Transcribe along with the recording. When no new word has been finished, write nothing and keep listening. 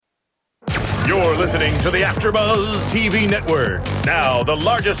You're listening to the AfterBuzz TV Network, now the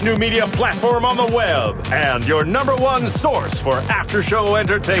largest new media platform on the web, and your number one source for after-show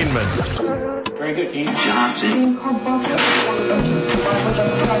entertainment. Very good, Keith Johnson.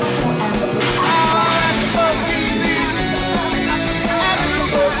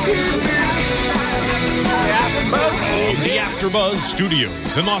 The AfterBuzz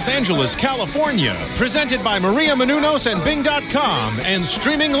Studios in Los Angeles, California, presented by Maria Menounos and Bing.com, and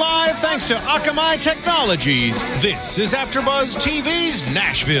streaming live thanks to Akamai Technologies. This is AfterBuzz TV's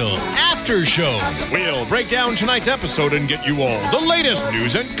Nashville After Show. We'll break down tonight's episode and get you all the latest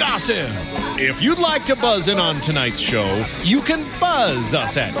news and gossip. If you'd like to buzz in on tonight's show, you can buzz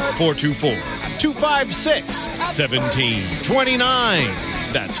us at 424-256-1729.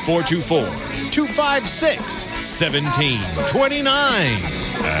 That's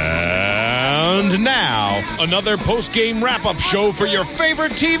 424-256-1729. And now, another post-game wrap-up show for your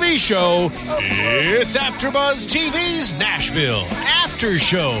favorite TV show. It's AfterBuzz TV's Nashville After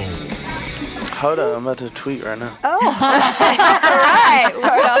Show. Hold on, I'm about to tweet right now. Oh. All right.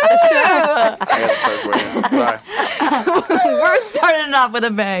 Start off the show. I gotta start for you. Sorry. We're starting it off with a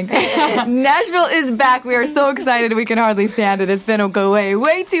bang. Nashville is back. We are so excited we can hardly stand it. It's been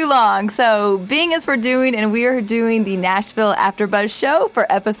way too long. So, Bing is for doing, and we are doing the Nashville AfterBuzz show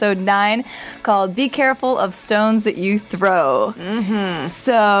for episode 9 called Be Careful of Stones That You Throw. Mm-hmm.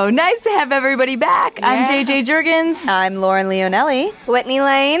 So, nice to have everybody back. Yeah. I'm JJ Jurgens. I'm Lauren Leonelli. Whitney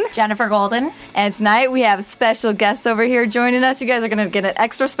Lane. Jennifer Golden. And tonight we have special guests over here joining us. You guys are going to get an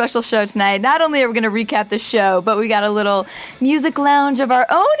extra special show tonight. Not only are we going to recap the show, but we got a little music lounge of our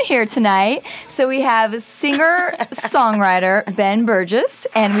own here tonight. So we have singer-songwriter Ben Burgess,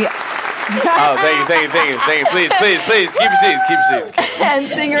 and we... thank you. Please, keep your seats. And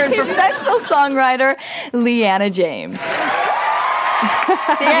singer and professional songwriter Leanna James.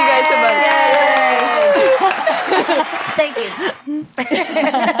 Thank you guys so much. Yay! Thank you.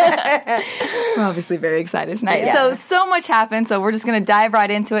 We're obviously very excited tonight. Yes. So much happened, so we're just going to dive right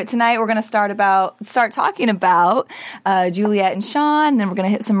into it. Tonight we're going to start talking about Juliet and Sean, then we're going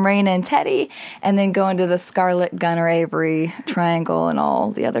to hit some Raina and Teddy, and then go into the Scarlett Gunnar Avery triangle and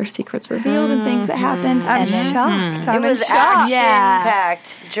all the other secrets revealed and things that happened. I'm shocked. It was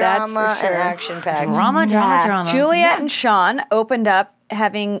action-packed. Drama and action-packed. Drama. Juliet and Sean opened up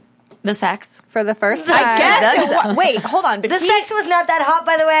having the sex for the first time. I guess. Wait, hold on. But the sex was not that hot,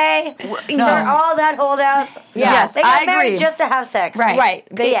 by the way. No. For all that holdout. Yes, they got I married agree. just to have sex. Right.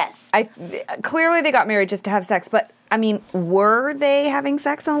 Yes. Clearly they got married just to have sex, but I mean, were they having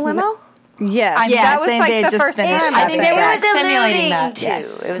sex in a limo? Yes. That was like the first time. I think they were simulating that too. Yes.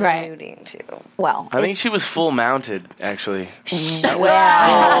 It was alluding to. Well, I think she was full mounted, actually. Full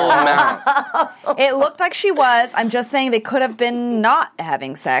mount. It looked like she was. I'm just saying they could have been not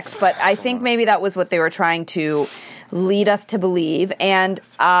having sex, but I think maybe that was what they were trying to lead us to believe. And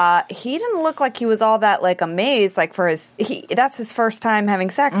he didn't look like he was all that amazed. That's his first time having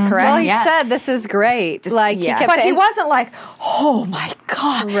sex, correct? Well, he said this is great. He kept but saying, he wasn't like, oh my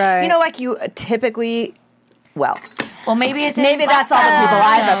god, right? You know, like you typically. Well, maybe it didn't. Maybe that's all the people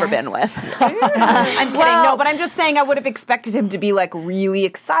I've ever been with. I'm kidding. No, but I'm just saying I would have expected him to be really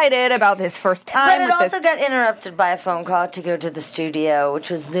excited about his first time. But it also got interrupted by a phone call to go to the studio, which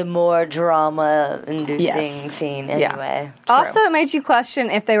was the more drama-inducing scene anyway. Yeah. Also, it made you question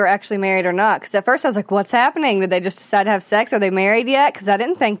if they were actually married or not. Because at first I was like, what's happening? Did they just decide to have sex? Are they married yet? Because I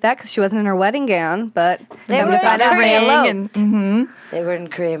didn't think that because she wasn't in her wedding gown. But they decided to ring. They were in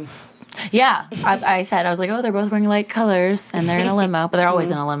cream. Yeah, I said, I was like, they're both wearing light colors, and they're in a limo, but they're always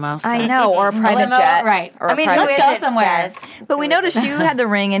in a limo. So. I know, or a private jet. Right. Or let's go somewhere. But we noticed you had the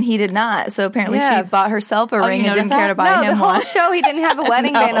ring, and he did not, so apparently she bought herself a ring and didn't care to buy him the whole one. show he didn't have a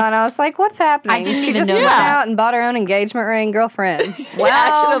wedding band on. I was like, what's happening? I didn't she even just know went that. out and bought her own engagement ring, girlfriend. Well,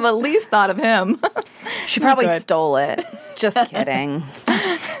 I should have at least thought of him. She probably stole it. Just kidding.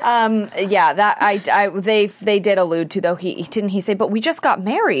 They did allude to, though, he say, but we just got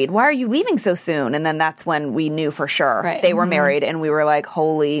married. Why are you leaving so soon? And then that's when we knew for sure they were married, and we were like,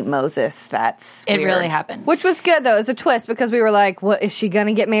 holy Moses, that's weird. It really happened. Which was good, though. It was a twist because we were like, what, is she going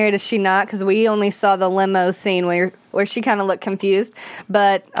to get married? Is she not? Because we only saw the limo scene where she kind of looked confused.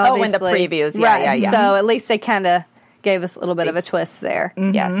 But obviously, in the previews. Yeah. So at least they kind of gave us a little bit of a twist there.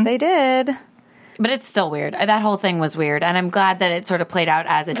 Mm-hmm. Yes, they did. But it's still weird. That whole thing was weird, and I'm glad that it sort of played out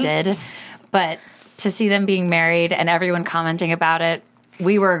as it did. But to see them being married and everyone commenting about it,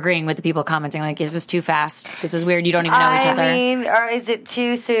 we were agreeing with the people commenting, it was too fast. This is weird. You don't even know each other. I mean, or is it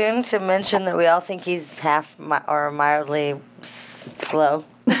too soon to mention that we all think he's half or mildly slow?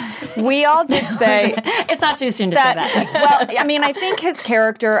 We all did say It's not too soon to say that. Well, I mean, I think his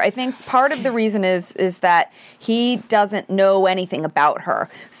character, I think part of the reason is that he doesn't know anything about her.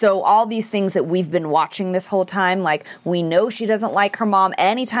 So all these things that we've been watching this whole time, like we know she doesn't like her mom.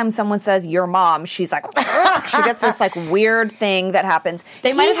 Anytime someone says your mom, she's like, she gets this like weird thing that happens.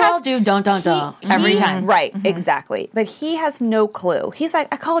 They might as well do don't every time. Right, exactly. But he has no clue. He's like,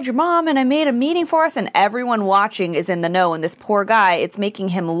 I called your mom and I made a meeting for us, and everyone watching is in the know, and this poor guy, it's making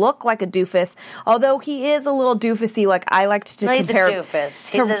him look like a doofus, although he is a little doofusy. Like I liked to compare he's a doofus.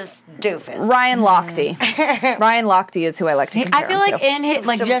 He's a doofus. Ryan Lochte. Ryan Lochte is who I like to compare I feel him like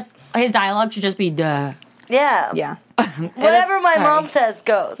to. in his dialogue should just be duh. Yeah. Yeah. Whatever my mom says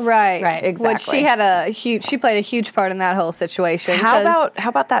goes. Right. Right. Which she had she played a huge part in that whole situation. How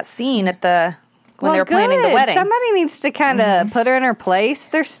about that scene at when they were planning the good. wedding? Somebody needs to kind of put her in her place.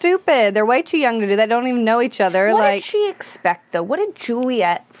 They're stupid. They're way too young to do that. Don't even know each other. What did she expect, though? What did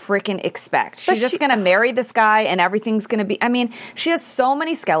Juliet freaking expect? She's just going to marry this guy and everything's going to be... I mean, she has so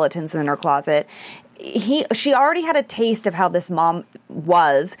many skeletons in her closet. She already had a taste of how this mom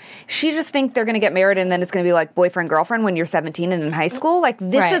was. She just think they're going to get married and then it's going to be like boyfriend, girlfriend when you're 17 and in high school. Like,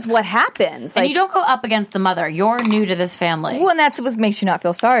 this is what happens. And you don't go up against the mother. You're new to this family. Well, and that's what makes you not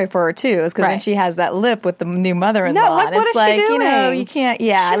feel sorry for her, too, is because then she has that lip with the new mother-in-law. No, and what it's is she like, you know, doing? you can't,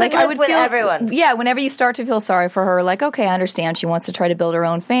 yeah. She like, would I live would with feel, everyone. yeah, whenever you start to feel sorry for her, like, okay, I understand she wants to try to build her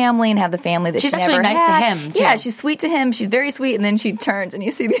own family and have the family that She's she actually never nice had. to him, too. Yeah, she's sweet to him. She's very sweet, and then she turns, and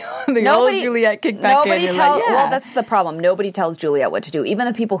you see the old Juliet kick back in. You're like, yeah. Well, that's the problem. Nobody tells Juliet what to do. Even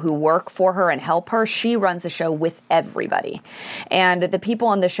the people who work for her and help her, she runs the show with everybody. And the people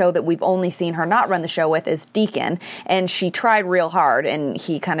on the show that we've only seen her not run the show with is Deacon. And she tried real hard, and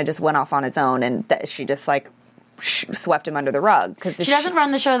he kind of just went off on his own, and she just like swept him under the rug. She doesn't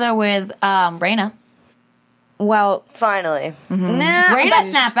run the show, though, with Raina. Well, finally. Nah, Raina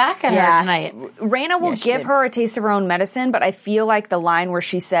snapped back at her tonight. Raina will give her a taste of her own medicine, but I feel like the line where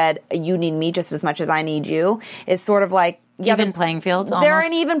she said, you need me just as much as I need you, is sort of like... Even playing fields, They're almost.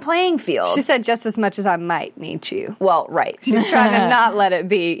 an even playing field. She said just as much as I might need you. Well, right. She's trying to not let it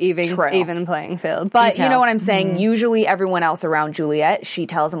be True. even playing field. But you know what I'm saying? Usually everyone else around Juliet, she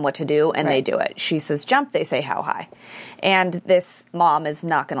tells them what to do, and they do it. She says jump, they say how high. And this mom is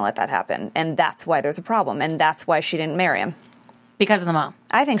not going to let that happen. And that's why there's a problem. And that's why she didn't marry him. Because of the mom.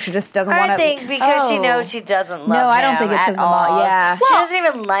 I think she just doesn't want to... I think because she knows she doesn't love him. No, I don't think it's at because of the mom. all. Yeah. She doesn't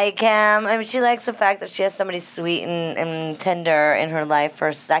even like him. I mean, she likes the fact that she has somebody sweet and tender in her life for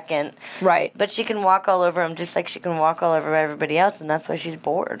a second. Right. But she can walk all over him just like she can walk all over everybody else, and that's why she's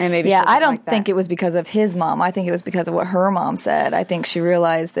bored. And maybe Yeah, she I doesn't don't like that. think it was because of his mom. I think it was because of what her mom said. I think she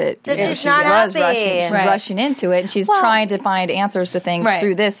realized that, That you know, she's she not was happy. rushing. She's Right. rushing into it, and she's trying to find answers to things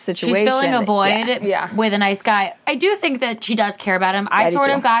through this situation. She's filling a void Yeah. with a nice guy. I do think that she does care about him. I do sort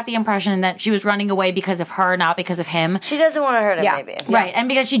too. of got the impression that she was running away because of her, not because of him. She doesn't want to hurt him, Yeah. maybe. Right, and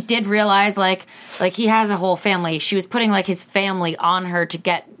because she did realize, like he has a whole family. She was putting, like, his family on her to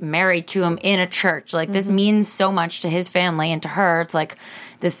get married to him in a church. Like, this means so much to his family, and to her, it's like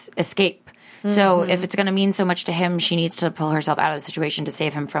this escape. So if it's going to mean so much to him, she needs to pull herself out of the situation to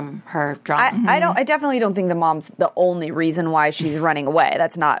save him from her drama. I definitely don't think the mom's the only reason why she's running away.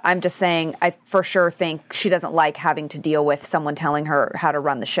 That's not. I'm just saying I for sure think she doesn't like having to deal with someone telling her how to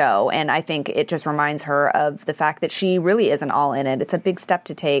run the show. And I think it just reminds her of the fact that she really isn't all in it. It's a big step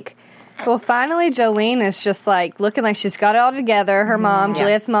to take. Well, finally, Jolene is just like looking like she's got it all together. Her mom,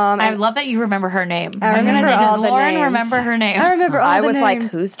 Juliet's mom. I and love that you remember her name. I remember Does all the Lauren names. remember her name? I remember all I the was names.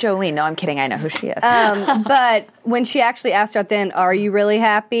 like, who's Jolene? No, I'm kidding. I know who she is. But when she actually asked her then, are you really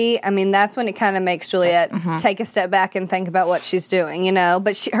happy? I mean, that's when it kind of makes Juliet take a step back and think about what she's doing, you know?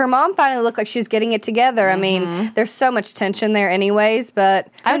 But her mom finally looked like she was getting it together. I mean, there's so much tension there anyways, but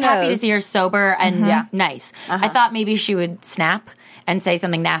I was who happy to knows? see her sober and nice. I thought maybe she would snap and say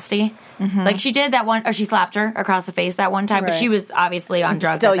something nasty. Like she did that one, or she slapped her across the face that one time, but Right. she was obviously on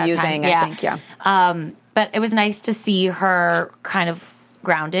drugs Still at that using, time. I think, yeah. But it was nice to see her kind of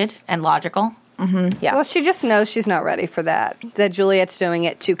grounded and logical. Yeah. Well, she just knows she's not ready for that. That Juliet's doing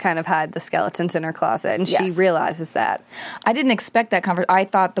it to kind of hide the skeletons in her closet, and she Yes. realizes that. I didn't expect that conversation. I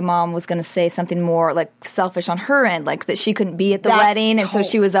thought the mom was going to say something more like selfish on her end, like that she couldn't be at the That's wedding, and so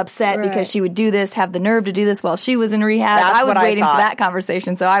she was upset Right. because she would do this, have the nerve to do this while she was in rehab. That's I was what I waiting thought. for that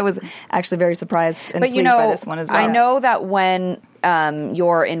conversation, so I was actually very surprised and But pleased you know, by this one as well. I know that when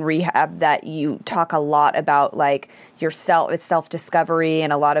you're in rehab, that you talk a lot about like yourself, it's self-discovery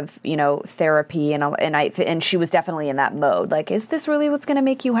and a lot of, you know, therapy, and she was definitely in that mode. Like, is this really what's going to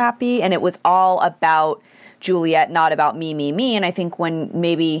make you happy? And it was all about Juliet, not about me. And I think when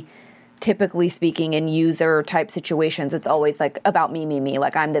maybe typically speaking, in user type situations, it's always like about me,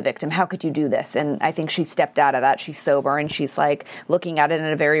 like I'm the victim. How could you do this? And I think she stepped out of that. She's sober and she's like looking at it in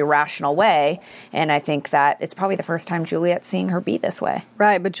a very rational way. And I think that it's probably the first time Juliet's seeing her be this way.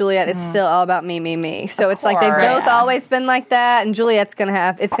 Right, but Juliet is still all about me. So it's like they've both always been like that, and Juliet's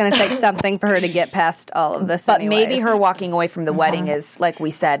it's going to take something for her to get past all of this. But maybe her walking away from the wedding is, like we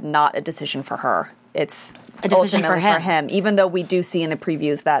said, not a decision for her. It's a decision for him, even though we do see in the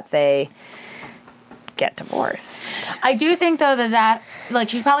previews that they get divorced. I do think, though, that like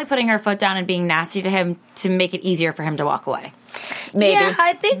she's probably putting her foot down and being nasty to him to make it easier for him to walk away. Maybe. Yeah,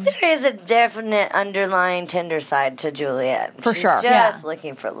 I think there is a definite underlying tender side to Juliet. For sure. She's just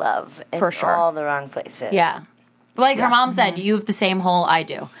looking for love in all the wrong places. Yeah. Like her mom said, you have the same hole I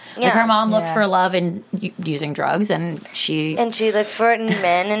do. Like her mom looks for love in using drugs, and she looks for it in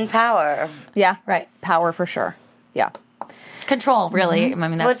men and power. Yeah, right. Power for sure. Yeah. Control, really. I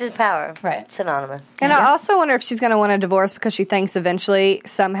mean, that's what's his power? Right. Synonymous. And I also wonder if she's going to want a divorce because she thinks eventually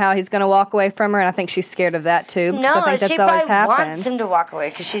somehow he's going to walk away from her, and I think she's scared of that too. No, I think that's she always probably happened. wants him to walk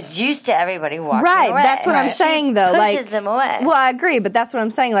away because she's used to everybody walking right, away. that's what I'm saying, though. Pushes them away. Well, I agree, but that's what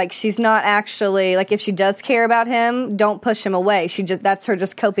I'm saying. Like, she's not actually like if she does care about him, don't push him away. That's her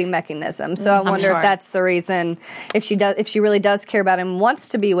just coping mechanism. So I wonder if that's the reason. If she really does care about him, wants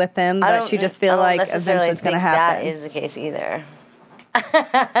to be with him, but she just feels like eventually it's going to happen. That is the case either.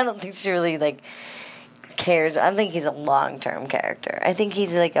 I don't think she really cares. I think he's a long-term character. I think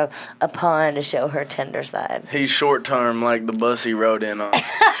he's like a pawn to show her tender side. He's short-term, like the bus he rode in on.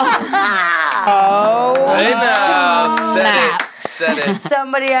 Said it.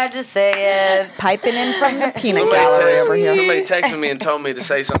 Somebody had to say it. Piping in from the peanut gallery over here. Somebody texted me and told me to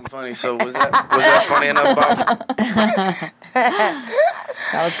say something funny. So was that funny enough, Bob?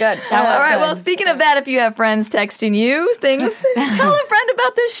 That was good. All right. Well, speaking of that, if you have friends texting you things, tell a friend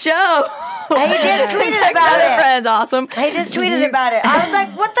about this show. He just tweeted about it. Friends, awesome. He just tweeted about it. I was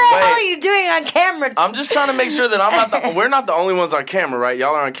like, "What the hell are you doing on camera?" I'm just trying to make sure that we're not the only ones on camera, right?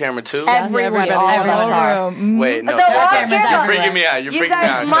 Y'all are on camera too. Everyone, all of us are. Wait, no, So we're on camera. you're freaking me out. You're freaking me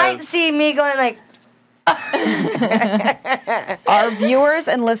out. You guys might see me going like. Our viewers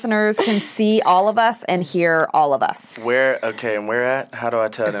and listeners can see all of us and hear all of us. Where at? How do I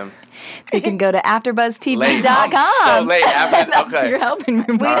tell them? They can go to AfterBuzzTV.com. I'm so late. That's your helping me.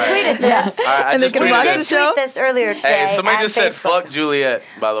 We tweeted this. And they can watch the show. Tweet this earlier today. Hey, somebody just said Facebook. "fuck Juliet."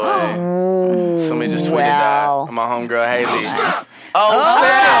 By the way, somebody just tweeted that. My homegirl Haley.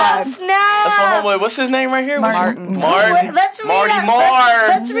 Oh, snap! That's my homeboy. What's his name right here? Martin. Let's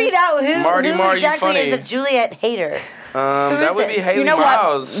read out who Marty, exactly you funny. is a Juliet hater. That would be Haley You know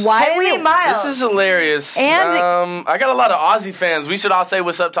Miles. what? Why Haley Miles. This is hilarious. And I got a lot of Aussie fans. We should all say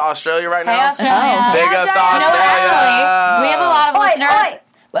what's up to Australia right now. Hey, Australia. Big up to Actually, we have a lot of listeners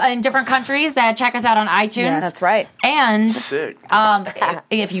Oi. in different countries that check us out on iTunes. Yeah, that's right. And Sick.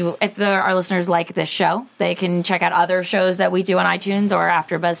 if our listeners like this show, they can check out other shows that we do on iTunes or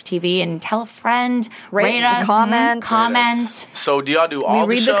AfterBuzz TV and tell a friend, rate us, comment. So do y'all do all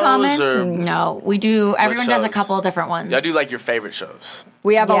read the the shows? comments Or No, we do. Everyone does a shows? couple of different ones. y'all do like your favorite shows?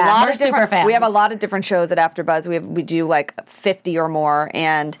 We have Yeah, a lot we're of super different. fans. We have a lot of different shows at AfterBuzz. We do like 50 or more,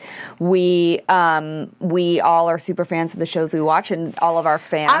 and we all are super fans of the shows we watch, and all of our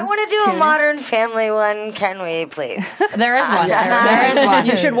fans. I want to do a Modern Family one. Can we, please? There is one. There is one.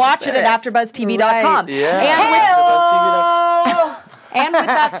 You should watch it at AfterBuzzTV.com. Yeah. And with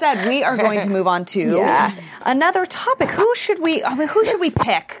that said, we are going to move on to another topic. Who should we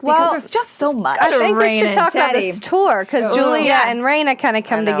pick? Because there's just so much. I think we Raina should and talk about Teddy. this tour because Julia and Raina kind of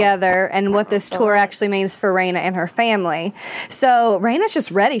come together and what this tour actually means for Raina and her family. So Raina's just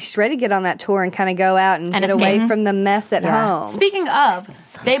ready. She's ready to get on that tour and kind of go out and get away from the mess at home. Speaking of,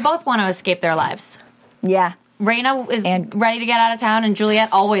 they both want to escape their lives. Yeah. Raina is ready to get out of town, and Juliet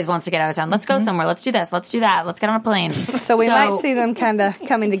always wants to get out of town. Let's go somewhere. Let's do this. Let's do that. Let's get on a plane. So we might see them kind of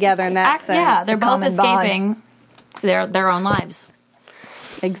coming together in that sense. Yeah, they're both common bond. escaping their own lives.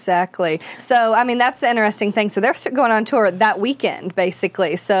 Exactly. So, I mean, that's the interesting thing. So they're going on tour that weekend,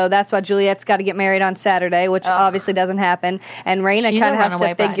 basically. So that's why Juliet's got to get married on Saturday, which obviously doesn't happen. And Raina She's kind a of has to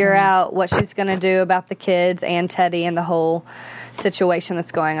runaway figure person. out what she's going to do about the kids and Teddy and the whole situation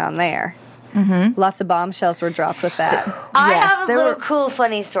that's going on there. Mm-hmm. Lots of bombshells were dropped with that. I have a little cool,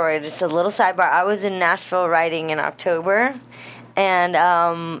 funny story. Just a little sidebar. I was in Nashville writing in October,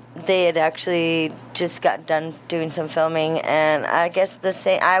 and they had actually just got done doing some filming, and I guess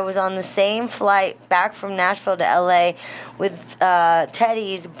I was on the same flight back from Nashville to LA with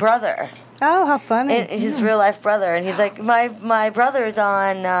Teddy's brother. Oh, how funny. His real life brother. And he's like, my brother's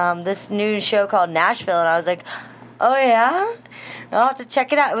on this new show called Nashville. And I was like, Oh, yeah? I'll have to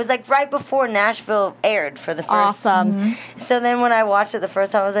check it out. It was like right before Nashville aired for the first. Awesome. Mm-hmm. So then when I watched it the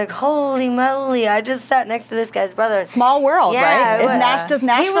first time, I was like, holy moly, I just sat next to this guy's brother. Small world, right? Does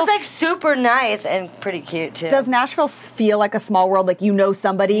Nashville... He was like super nice and pretty cute too. Does Nashville feel like a small world? Like you know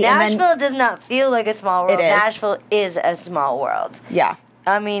somebody? Nashville does not feel like a small world. It is. Nashville is a small world. Yeah.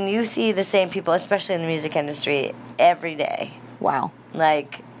 I mean, you see the same people, especially in the music industry, every day. Wow.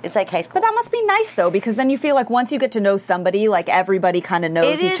 Like... It's like high school. But that must be nice, though, because then you feel like once you get to know somebody, like everybody kind of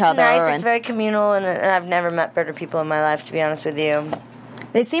knows each other. It is nice. It's very communal, and I've never met better people in my life, to be honest with you.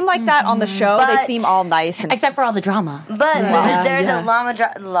 They seem like that on the show. But, they seem all nice. Except for all the drama. But there's a llama.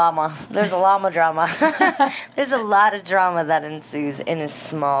 There's a llama drama. There's a lot of drama that ensues in a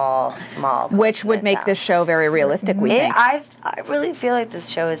small which would make this show very realistic, we think. I really feel like this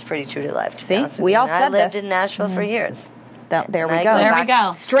show is pretty true to life. See? We all said this. I lived this. in Nashville for years. There we go. There we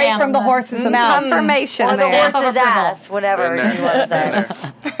go. Straight from the horse's mouth. Confirmation. Or the horse's ass, whatever you want to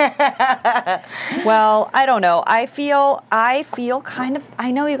say. Well, I don't know. I feel kind of.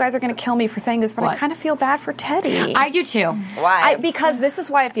 I know you guys are going to kill me for saying this, but I kind of feel bad for Teddy. I do too. Why? Because this is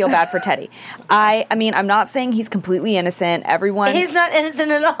why I feel bad for Teddy. I mean, I'm not saying he's completely innocent. He's not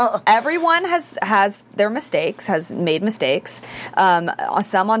innocent at all. Everyone has their mistakes, has made mistakes.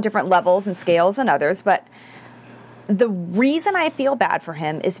 Some on different levels and scales than others, but. The reason I feel bad for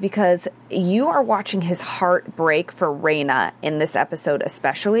him is because you are watching his heart break for Raina in this episode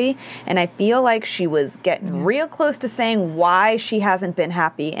especially, and I feel like she was getting real close to saying why she hasn't been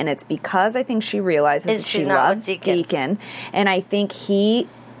happy, and it's because I think she realizes that she loves Deacon, and I think he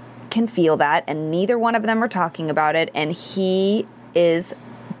can feel that, and neither one of them are talking about it, and he is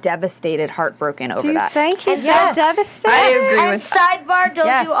devastated, heartbroken over that. Do you think he's that devastated? I agree with that. Sidebar,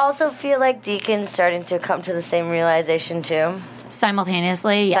 don't you also feel like Deacon's starting to come to the same realization too?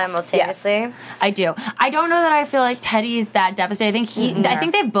 Simultaneously, yes. Simultaneously? Yes, I do. I don't know that I feel like Teddy's that devastated. I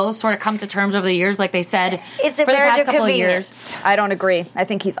think they've both sort of come to terms over the years, like they said, it's for the past couple of years. I don't agree. I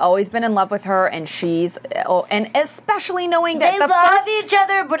think he's always been in love with her, and and especially knowing that they love each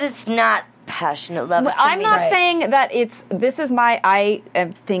other, but it's not passionate love. I'm not saying that this is I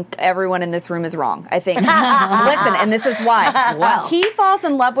think everyone in this room is wrong. I think, listen, and this is why. Well. He falls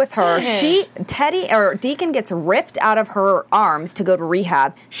in love with her. Deacon gets ripped out of her arms to go to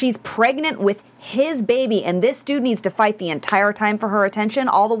rehab. She's pregnant with his baby, and this dude needs to fight the entire time for her attention.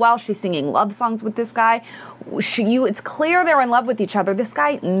 All the while she's singing love songs with this guy. It's clear they're in love with each other. This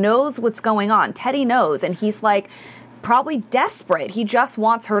guy knows what's going on. Teddy knows, and he's like, probably desperate. He just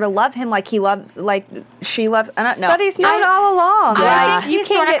wants her to love him like she loves. I don't know. But he's known all along. I think he's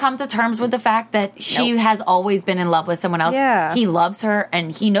sort of come to terms with the fact that she has always been in love with someone else. Yeah. He loves her,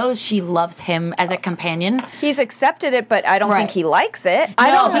 and he knows she loves him as a companion. He's accepted it, but I don't think he likes it. He's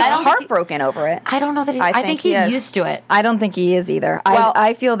heartbroken over it. I don't know that I think he's used to it. I don't think he is either. Well,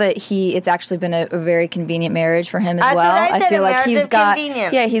 I feel that it's actually been a very convenient marriage for him as well. I feel like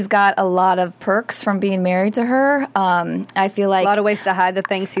he's got a lot of perks from being married to her. I feel like a lot of ways to hide the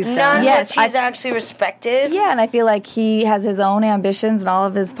things he's done. None that she's actually respected. Yeah, and I feel like he has his own ambitions and all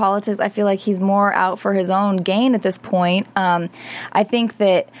of his politics. I feel like he's more out for his own gain at this point. I think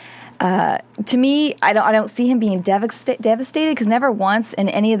that. To me, I don't see him being devastated because never once in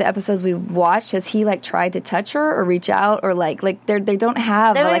any of the episodes we've watched has he tried to touch her or reach out or they don't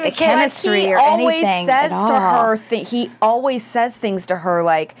have a chemistry or anything. He always says things to her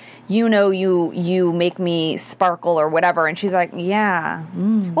like, you make me sparkle or whatever, and she's like, yeah.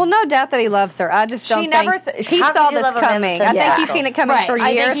 Well, no doubt that he loves her. I just don't think he saw this coming. I think he's seen it coming for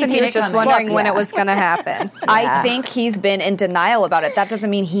years, and he was just wondering when it was going to happen. I think he's been in denial about it. That doesn't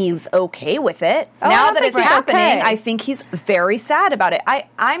mean he's okay with it. Now that it's happening, I think he's very sad about it.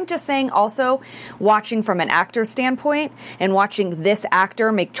 I'm just saying also, watching from an actor's standpoint and watching this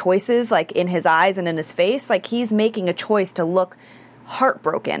actor make choices in his eyes and in his face, he's making a choice to look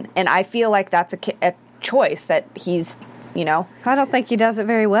heartbroken. And I feel like that's a choice that he's, I don't think he does it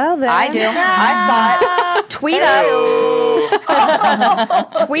very well, then. I do. I saw it. Tweet us.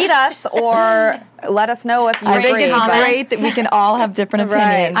 Tweet us or let us know if you agree. I think it's great that we can all have different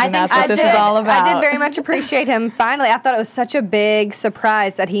opinions, and that's what this is all about. I did very much appreciate him. Finally, I thought it was such a big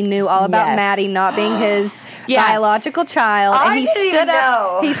surprise that he knew all about Maddie not being his biological child. And he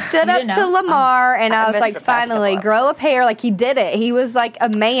stood up to Lamar, and I was like, finally, grow a pair. He did it. He was like a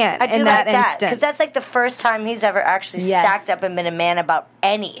man in that instance. Because that's the first time he's ever actually stacked up and been a man about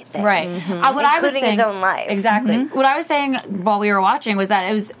anything. Right. What I was saying, his own life. Exactly. Mm-hmm. What I was saying while we were watching was that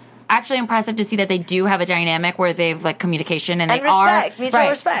it was actually impressive to see that they do have a dynamic where they've communication and they respect, mutual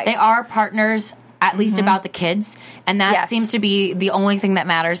respect. They are partners at least about the kids. And that seems to be the only thing that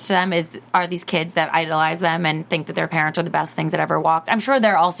matters to them are these kids that idolize them and think that their parents are the best things that ever walked. I'm sure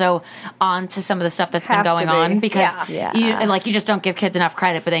they're also on to some of the stuff that's been going on because you just don't give kids enough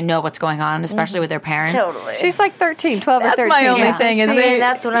credit, but they know what's going on, especially with their parents. Totally. She's like 12 or 13. That's my only thing.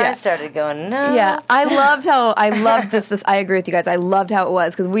 That's when I started going, no. Yeah, I loved this. I agree with you guys. I loved how it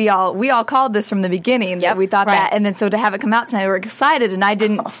was because we all called this from the beginning that we thought that, and then so to have it come out tonight, we were excited, and I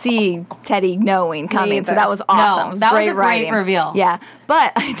didn't see Teddy knowing coming, so that was awesome. No, that was a great reveal. Yeah,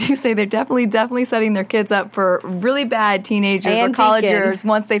 but I do say they're definitely setting their kids up for really bad teenagers and or college years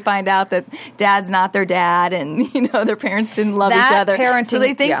once they find out that dad's not their dad, and their parents didn't love each other, so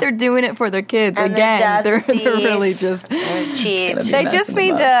they think they're doing it for their kids. And again, they're really just cheap. They just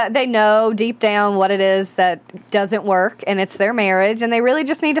need to. They know deep down what it is that doesn't work, and it's their marriage, and they really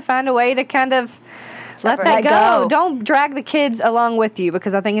just need to find a way to kind of let that go. Don't drag the kids along with you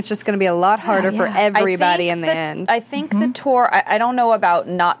because I think it's just going to be a lot harder for everybody in the end. I think the tour, I don't know about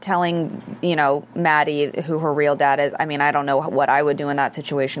not telling, Maddie who her real dad is. I mean, I don't know what I would do in that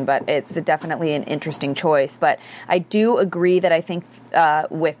situation, but it's definitely an interesting choice. But I do agree that I think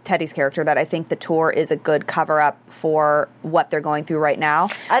with Teddy's character that I think the tour is a good cover-up for what they're going through right now.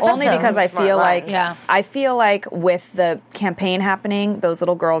 Only because I feel like with the campaign happening, those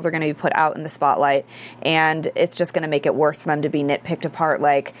little girls are going to be put out in the spotlight. And it's just going to make it worse for them to be nitpicked apart.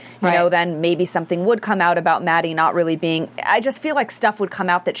 Like, then maybe something would come out about Maddie not really being... I just feel like stuff would come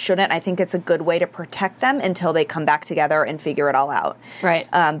out that shouldn't. I think it's a good way to protect them until they come back together and figure it all out. Right.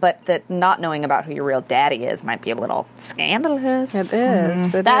 But that not knowing about who your real daddy is might be a little scandalous. It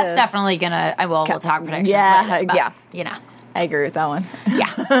is. That's definitely going to... we'll talk predictions. Yeah. I agree with that one.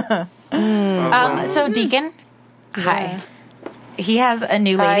 Yeah. So, Deacon, hi. He has a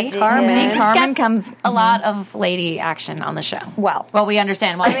new lady. Carmen comes a lot of lady action on the show. Well, we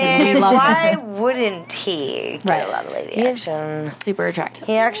understand why. I mean, why wouldn't he get a lot of lady action? Super attractive.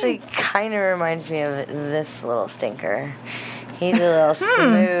 He actually kind of reminds me of this little stinker. He's a little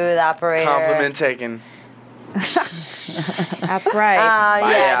smooth operator. Compliment taken. That's right.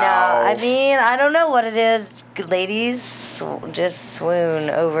 I mean, I don't know what it is. Ladies just swoon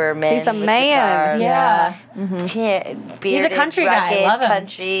over men. He's a man. Yeah. Mm-hmm. He's a country guy. I love him.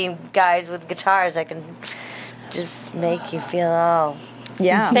 Country guys with guitars that can just make you feel all...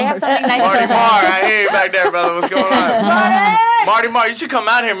 Yeah. They have something nice Marty to say. Marr, I hear you back there, brother. What's going on? Marty Marr, you should come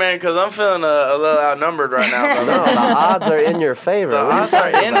out here, man, because I'm feeling a little outnumbered right now, brother. No, the odds are in your favor. The odds are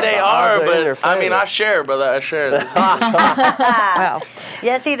in, they are, but I mean, I share, brother. I share this. Wow.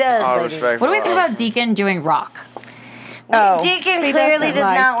 Yes, he does. All respect. What do we think about Deacon doing rock? Deacon clearly does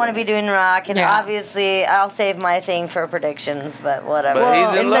not want to be doing rock, and obviously I'll save my thing for predictions, but whatever. But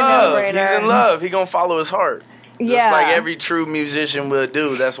he's in love. He's in love. He's going to follow his heart. Yeah. Just like every true musician would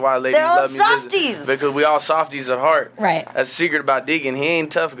do. That's why ladies love musicians. Softies. Because we all softies at heart. Right. That's the secret about Deacon. He ain't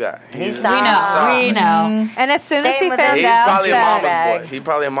a tough guy. He's We know. And as soon as he found he's out probably a mama's boy. He's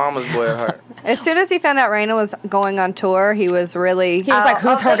probably a mama's boy at heart. As soon as he found out Raina was going on tour, he was really... He was like,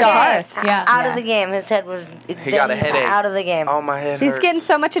 who's her guitarist? Out of the game. His head was... He got a headache. Out of the game. Oh, my head He's hurt. getting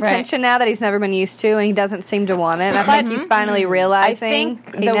so much attention now that he's never been used to, and he doesn't seem to want it. I think he's finally realizing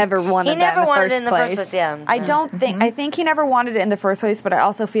he never wanted that in the first place. I don't think... I think he never wanted it in the first place, but I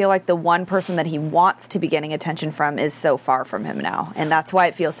also feel like the one person that he wants to be getting attention from is so far from him now, and that's why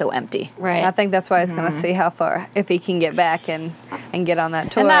it feels so empty. Right. I think that's why he's going to see how far, if he can get back and get on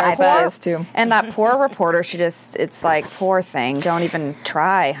that tour. And that poor reporter, it's like, poor thing, don't even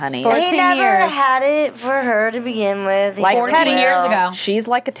try, honey. He never had it for her to begin with. Like 14 years ago. She's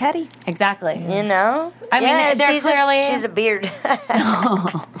like a Teddy. Exactly. You know? I mean, they're clearly... she's a beard.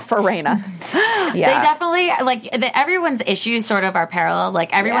 For Raina. They definitely, everyone's issues sort of are parallel.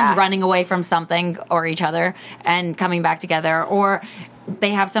 Like, everyone's running away from something or each other and coming back together, or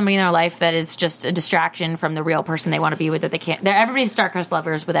they have somebody in their life that is just a distraction from the real person they want to be with that they can't. Everybody's star-crossed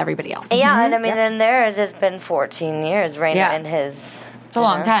lovers with everybody else. Yeah, and I mean, then theirs has been 14 years, Raina and his... It's a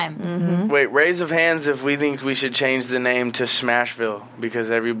long time. Wait, raise of hands if we think we should change the name to Smashville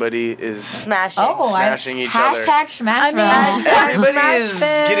because everybody is smashing each other. Hashtag Smashville. Everybody is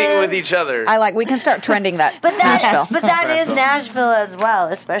getting with each other. We can start trending that. But that is Nashville as well,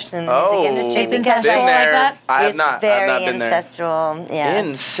 especially in the music industry. It's incestual like that? I have not been there. Incestual, yeah.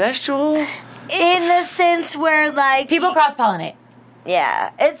 Incestual? In the sense where, like... People cross-pollinate.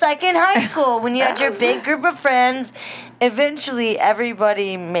 Yeah. It's like in high school when you had your big group of friends, eventually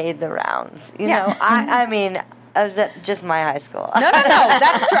everybody made the rounds. You know, I mean... I was at just my high school. No,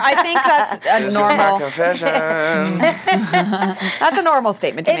 that's true. I think that's a normal confession. That's a normal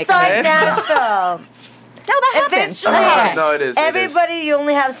statement to make. It's like Nashville. No, that happens. Eventually, No, it is. everybody, you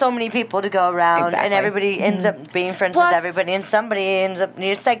only have so many people to go around, and Exactly. everybody ends up being friends Plus- with everybody, and somebody ends up.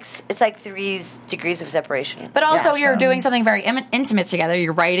 It's like 3 degrees of separation. But also, Yeah, you're doing something very intimate together.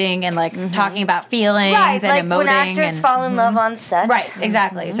 You're writing and talking about feelings Right, and like emoting. when actors and, fall in love on set. Right,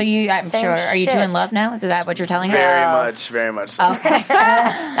 exactly. So I'm Same sure. Are you two shit. in love now? Is that what you're telling us? Very much so. Okay,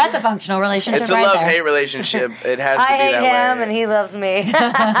 that's a functional relationship. It's a right love-hate there. relationship. It has to I be hate that him, way. and he loves me.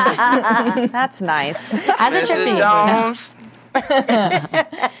 That's nice. As it should be. Jones.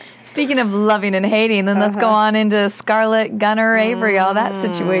 Speaking of loving and hating, then let's go on into Scarlett, Gunnar, Avery, all that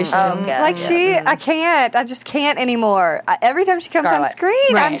situation. Oh, God. Like I just can't anymore. Every time she comes on Scarlett. screen,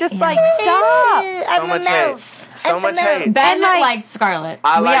 I'm Right. just like, stop. So much hate. So much hate. Ben And, like- likes Scarlett.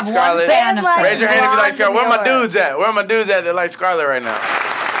 I we like have Scarlett. one fan Ben of likes- Scarlett. Raise your hand if you like Scarlett. Where my Blonde dudes at? Where are my dudes at that like Scarlett right now?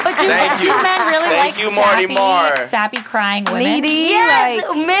 But do Thank you. men really Thank like you, Marty Marr. sappy crying women? Needy. Yes,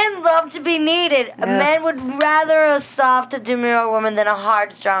 Like, men love to be needed. Men would rather a soft, demure woman than a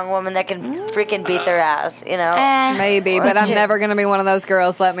hard, strong woman that can freaking beat their ass. You know. maybe, but I'm never going to be one of those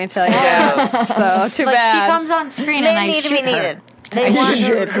girls, let me tell you. Yeah. So, too Like bad. she comes on screen Men and I need to shoot be her. needed. They want You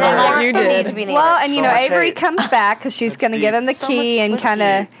did. they want You the did. need to be needed. Well, and you So know, much Avery hate. comes back because she's going to give him the So key much and kind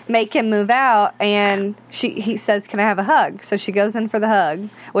of make him move out. And he says, "Can I have a hug?" So she goes in for the hug,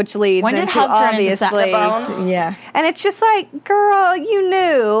 which leads When did into hug turn into obviously. bone? Yeah. And it's just like, girl, you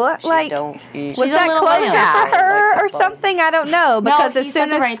knew, like, don't eat. was She's a that little closure male. for her or something? I don't know because no, as he soon said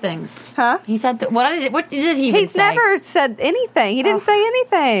the as right things. Huh? He said what did he even he's say? never said anything. He didn't say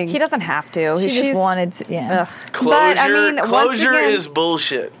anything. He doesn't have to. She just She's- wanted to, yeah. Closure, But, I mean, once closure again- is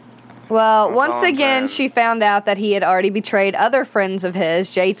bullshit. Well, That's once all I'm again, saying. she found out that he had already betrayed other friends of his,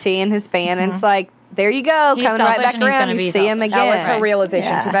 JT and his band, and it's like, there you go, He's coming right selfish back and he's around. gonna You be see him selfish. again. That was her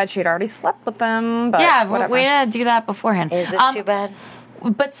realization. Yeah. Too bad she'd already slept with them. But Yeah, whatever. way to do that beforehand. Is it too bad?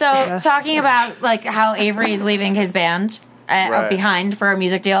 But so talking about like how Avery is leaving his band Right. behind for a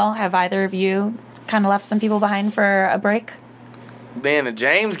music deal, have either of you kind of left some people behind for a break? Man, the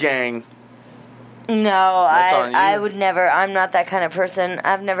James gang. No, That's on you. I would never. I'm not that kind of person.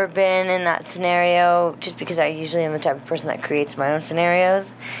 I've never been in that scenario just because I usually am the type of person that creates my own scenarios.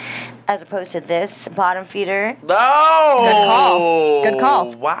 As opposed to this bottom feeder. Oh! Good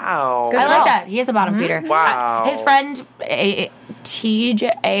call. Wow. Good I call. like that. He is a bottom feeder. Wow. His friend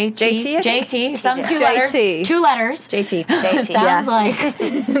JT, I think? JT, some two JT. letters. Two letters. JT. Sounds like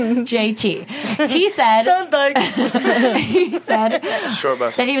JT. He said he said Short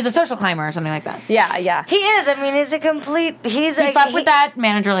bus. that he was a social climber or something like that. Yeah, yeah. He is. I mean, he's a complete. He's He like slept with that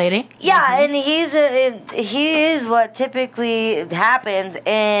manager lady. Yeah, and he is what typically happens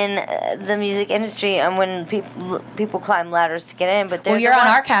in the music industry, and when people climb ladders to get in. But they're Well, you're the on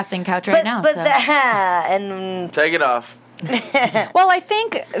one- our casting couch right now. But So. and Take it off. Well, I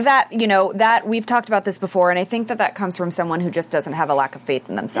think that, that we've talked about this before, and I think that comes from someone who just doesn't have a lack of faith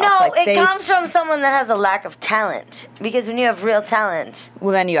in themselves. no, Like, it comes from someone that has a lack of talent. Because when you have real talent,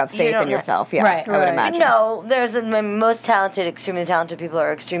 Well, then you have You faith don't in have- yourself. Yeah, Right. I would Right. imagine. no, there's most talented, extremely talented people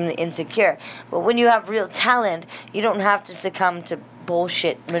are extremely insecure. But when you have real talent, you don't have to succumb to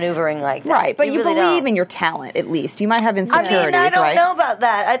bullshit maneuvering like that. Right, but you really believe don't. in your talent, at least. You might have I insecurities, mean, I don't right? know about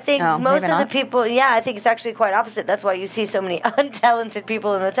that. I think Oh, most of maybe the not. people, I think it's actually quite opposite. That's why you see so many untalented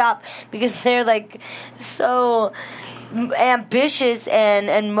people in the top, because they're like so ambitious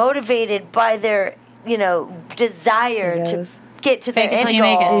and motivated by their, desire to get to Fake their it till end you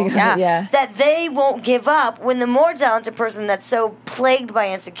make goal. it. Yeah. Yeah. That they won't give up when the more talented person that's so plagued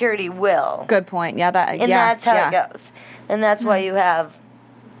by insecurity will. Good point. Yeah, And that's how it goes. And that's why you have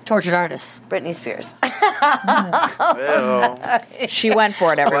Tortured artists. Britney Spears. Ew. She went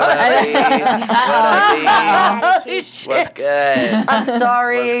for it, everyone. What's good? I'm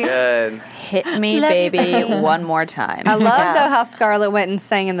sorry. What's good? Hit me, baby, one more time. I love though how Scarlett went and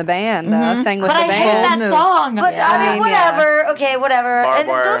sang in the band. Sang with But the I hate band. that song. But I mean, whatever. Okay, whatever. And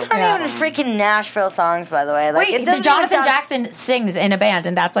Barbara. those aren't even freaking Nashville songs, by the way. Like, it Wait, doesn't Jonathan even sound- Jackson sings in a band,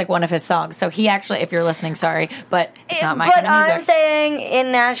 and that's like one of his songs. So he actually, if you're listening, sorry, but it's not my But kind of music. I'm saying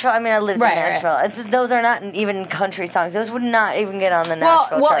in Nashville. I mean, I lived Right, in Nashville. Those are not even country songs. Those would not even get on the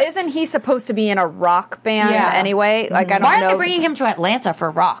Nashville Well, chart. isn't he supposed to be in a rock band Yeah. anyway? Like, I don't Why know. are they bringing him to Atlanta for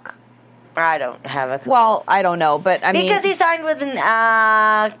rock? I don't have a clue. Well, I don't know, but I mean, because he signed with an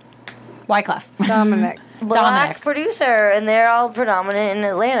Wyclef. Dominic. black Dominic. producer, and they're all predominant in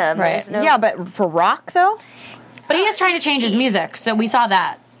Atlanta. Right. There's no- yeah, but for rock though, But he is trying to change his music, so we saw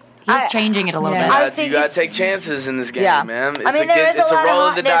that. He's changing it a little bit. I You think gotta it's- take chances in this game, Yeah. man. It's I mean, there is a it's lot of roll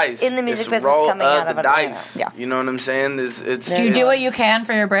of the hotness dice. in the music it's a business roll coming of out the of Atlanta. dice. Yeah. You know what I'm saying? It's Do you do what you can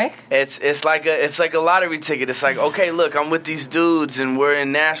for your break? It's like a lottery ticket. It's like, okay, look, I'm with these dudes and we're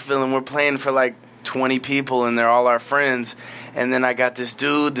in Nashville and we're playing for like 20 people, and they're all our friends. And then I got this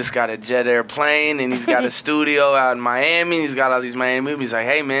dude that's got a jet airplane, and he's got a studio out in Miami. He's got all these Miami movies. He's like,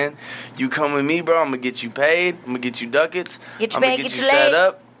 hey, man, you come with me, bro. I'm going to get you paid. I'm going to get you ducats. I'm going to get you set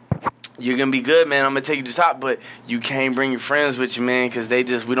up. You're going to be good, man. I'm going to take you to the top. But you can't bring your friends with you, man, because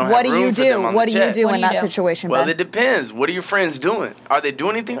we don't have room for them on What the do you jet. do in that situation, Well, Ben? it depends. What are your friends doing? Are they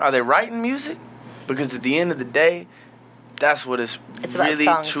doing anything? Are they writing music? Because at the end of the day, that's what it's really,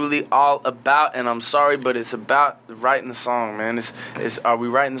 truly all about. And I'm sorry, but it's about writing the song, man. It's are we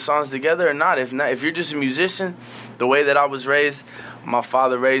writing the songs together or not? If not, if you're just a musician, the way that I was raised, my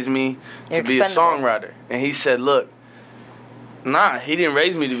father raised me to be a songwriter. And he said, look, nah, he didn't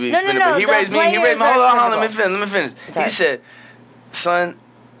raise me to be expendable. He raised me. Hold on, let me finish. He said, son,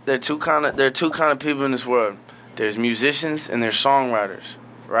 there are two kind of people in this world. There's musicians and there's songwriters,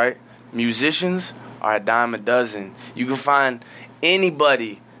 right? Musicians are a dime a dozen. You can find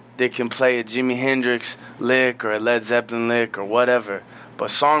anybody that can play a Jimi Hendrix lick or a Led Zeppelin lick or whatever. But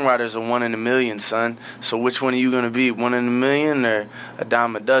songwriters are 1 in a million, son. So which one are you going to be, 1 in a million or a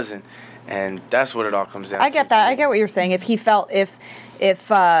dime a dozen? And that's what it all comes down to. I get that. I get what you're saying. If he felt if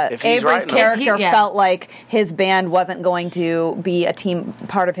Avery's character felt like his band wasn't going to be a team,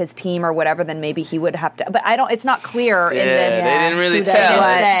 part of his team or whatever, then maybe he would have to. But it's not clear in this. They didn't really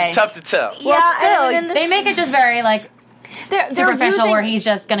tell. It's tough to tell. Well, still, they make it just very superficial, where he's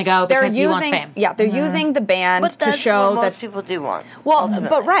just going to go because he wants fame. Yeah, they're using the band to show what that most people do want. Well, ultimately.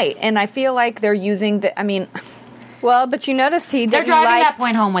 but right, and I feel like they're using the. I mean. Well, but you notice they're driving that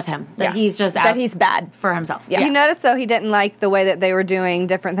point home with him that he's just out that he's bad for himself. Yeah. You notice though he didn't like the way that they were doing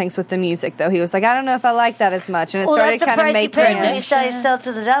different things with the music. Though he was like, I don't know if I like that as much, and it started kind of making him. You sell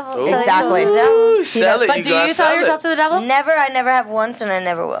to the devil. Ooh. Exactly. But do you sell yourself to the devil? Never. I never have once, and I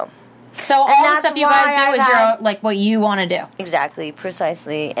never will. So all the stuff you guys do is your what you want to do. Exactly,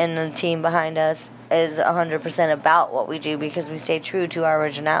 precisely, and the team behind us is 100% about what we do because we stay true to our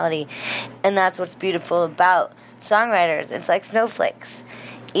originality, and that's what's beautiful about songwriters. It's like snowflakes.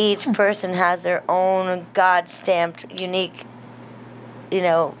 Each person has their own God-stamped, unique,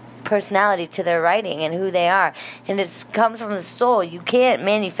 personality to their writing and who they are, and it comes from the soul. You can't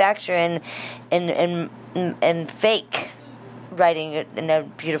manufacture and fake writing in a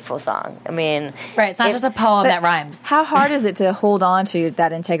beautiful song. I mean, right? It's not just a poem that rhymes. How hard is it to hold on to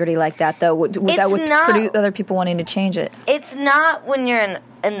that integrity like that, though? Would produce other people wanting to change it? It's not when you're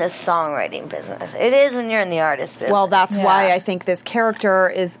in the songwriting business. It is when you're in the artist business. Well, that's why I think this character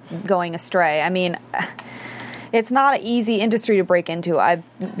is going astray. I mean, it's not an easy industry to break into. I've,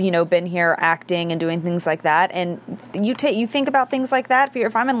 been here acting and doing things like that, and you think about things like that.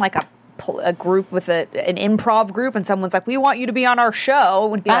 If I'm in like a group with an improv group, and someone's like, "We want you to be on our show,"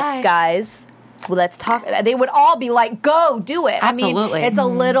 would be like, "Guys, well, let's talk." They would all be like, "Go, do it." Absolutely. I mean, it's a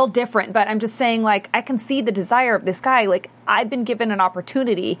little different, but I'm just saying, like, I can see the desire of this guy. Like, I've been given an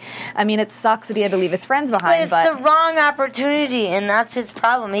opportunity. I mean, it sucks that he had to leave his friends behind, but it's the wrong opportunity, and that's his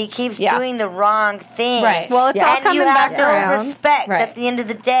problem. He keeps doing the wrong thing. Right. Well, it's all coming back around. No respect at the end of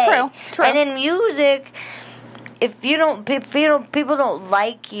the day. True. And in music, if you don't, people don't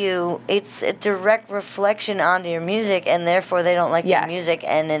like you, it's a direct reflection onto your music, and therefore they don't like your music,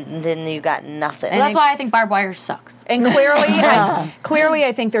 and then you got nothing. And that's why I think Barbed Wire sucks. And clearly,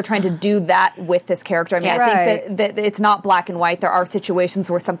 I think they're trying to do that with this character. I mean, I think that it's not black and white. There are situations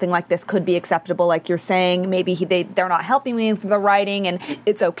where something like this could be acceptable, like you're saying. Maybe they're not helping me with the writing, and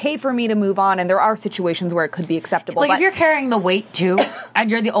it's okay for me to move on. And there are situations where it could be acceptable. Like if you're carrying the weight too,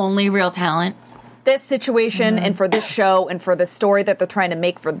 and you're the only real talent. This situation and for this show and for the story that they're trying to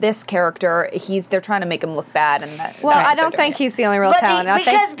make for this character, they're trying to make him look bad. And I don't think he's the only real talent.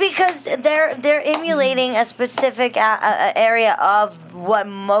 Because they're emulating a specific area of what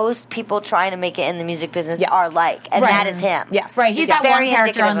most people trying to make it in the music business are like, and that is him. Yes, right. He's that one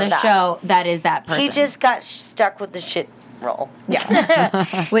character on the show that is that person. He just got stuck with the shit role.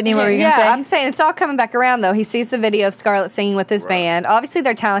 Yeah. Whitney, what were you going to say? I'm saying it's all coming back around, though. He sees the video of Scarlett singing with his band. Obviously,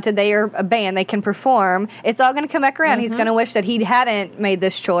 they're talented. They are a band. They can perform. It's all going to come back around. He's going to wish that he hadn't made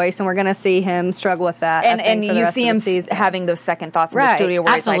this choice, and we're going to see him struggle with that. And you see him having those second thoughts in the studio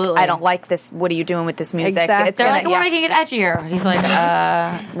where he's like, I don't like this. What are you doing with this music? Exactly. They're like, we're making it edgier. He's like,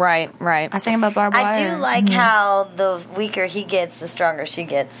 Right. I sang about Barbed Wire. I do like how the weaker he gets, the stronger she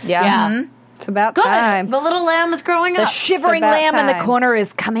gets. Yeah. Mm-hmm. It's about time. The little lamb is growing up. The shivering lamb in the corner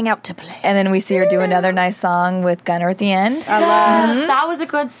is coming out to play. And then we see her do another nice song with Gunnar at the end. That was a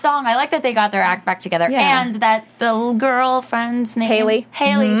good song. I like that they got their act back together. Yeah. And that the little girlfriend's name.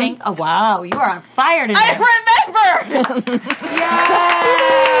 Haley. Oh, wow. You are on fire today. I remember! Yay!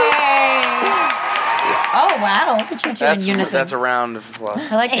 Oh, wow. Look at you two in unison. That's a round of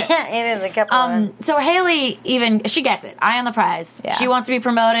applause. I like it. It is a couple. So Haley, she gets it. Eye on the prize. Yeah. She wants to be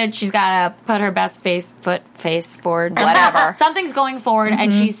promoted. She's got to put her best face forward. Whatever. Something's going forward,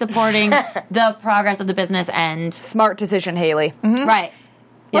 and she's supporting the progress of the business. And Smart decision, Haley. right.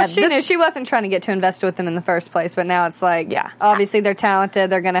 Well, she knew she wasn't trying to get to invest with them in the first place, but now it's like, obviously they're talented.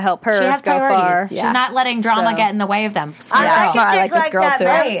 They're going to help her She has go priorities. far. She's not letting drama get in the way of them. I I like this girl, too.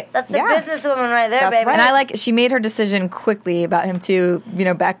 Right. That's a businesswoman right there, baby. And I like she made her decision quickly about him too.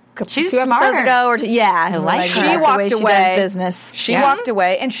 Back She's 2 episodes smart. ago, or I like She her. walked the way she away. does business. She walked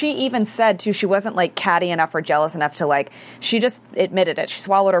away, and she even said too, she wasn't like catty enough or jealous enough to like. She just admitted it. She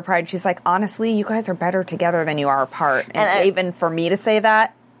swallowed her pride. She's like, honestly, you guys are better together than you are apart. And even for me to say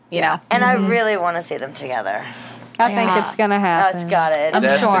that, you know. And I really want to see them together. I think it's going to happen. It's got it. I'm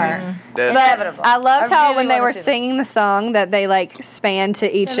Destiny. sure. Inevitable. I loved how really when they wanna were see them. singing the song that they like spanned to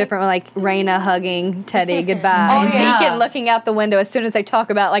each different, like Raina hugging Teddy goodbye, and yeah. Deacon looking out the window as soon as they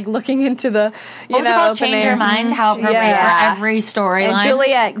talk about like looking into the What was it called? Change Your Mind? How appropriate Yeah. for every storyline. and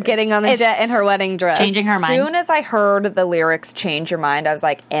Juliet getting on the jet in her wedding dress, Changing her As mind. soon as I heard the lyrics "Change Your Mind," I was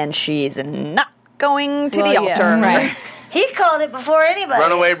like, and she's not going to the Well, yeah. altar. Right. He called it before anybody.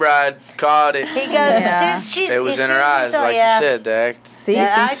 Runaway Bride. Caught it. He goes, It was in her eyes, like you said, the act. See,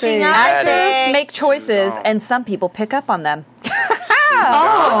 acting actors make choices, and some people pick up on them.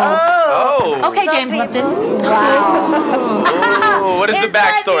 Oh. Okay, James Lipton. Oh, what is the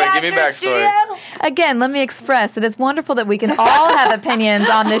backstory? Give me backstory. Again, let me express that it's wonderful that we can all have opinions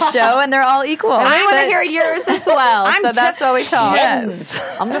on this show, and they're all equal. And I want to But- hear yours as well. So that's why we talk. Yes.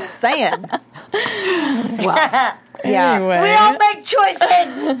 I'm just saying. Yeah. Anyway. We all make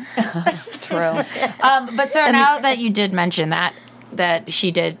choices. It's true. But so now that you did mention that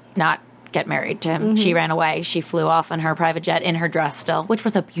she did not get married to him, she ran away. She flew off on her private jet in her dress still, which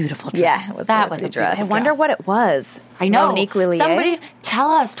was a beautiful dress. Yeah, it was that a was a pretty dress. dress. I wonder what it was. I know. Monique Lillier? Somebody tell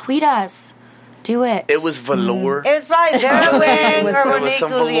us, tweet us, do it. It was velour. It was probably Vera Wang or It was Monique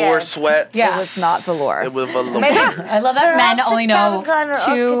some Lillier. velour sweats. It was not velour. It was velour. I love that men Perhaps only a know Calvin Klein or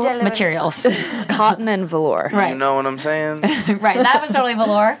Oscar de two la Renta. materials. Cotton and velour. Right. You know what I'm saying? Right, that was totally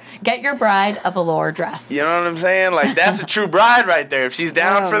velour. Get your bride a velour dress. You know what I'm saying? Like, that's a true bride right there. If she's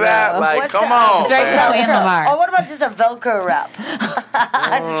down for that, like, What's come that? on, Very man. Chloe and Lamar. Or what about just a Velcro wrap?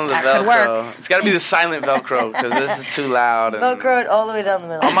 Oh, the Velcro. It's got to be the silent Velcro because this is too loud. And Velcro it all the way down the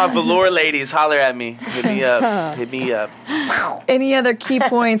middle. all my velour ladies, holler at me. Hit me up. Hit me up. Any other key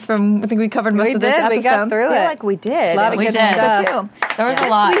points from? I think we covered most We of this did. episode. We got through I feel it. like we did. A lot of We good did. stuff. So too. There was a Since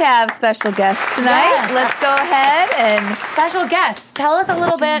lot. we have special guests tonight, Yes. let's go ahead and Special guests, tell us a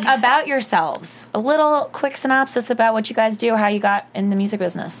little bit about yourselves. A little quick synopsis about what you guys do, how you got in the music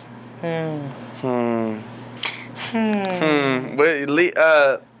business. Wait,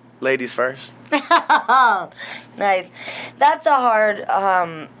 ladies first. Nice. That's a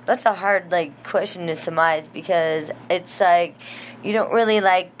hard like question to surmise because it's like you don't really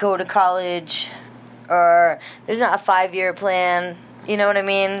like go to college or there's not a 5-year plan. You know what I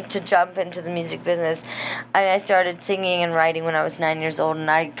mean? To jump into the music business. I started singing and writing when I was 9 years old, and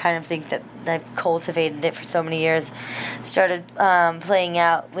I kind of think that I've cultivated it for so many years. Started playing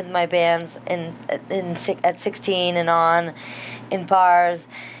out with my bands at 16 and on in bars,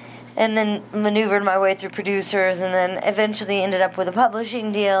 and then maneuvered my way through producers, and then eventually ended up with a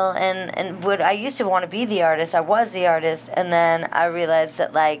publishing deal. And what I used to want to be the artist, I was the artist, and then I realized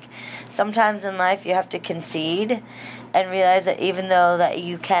that like sometimes in life you have to concede. And realize that even though that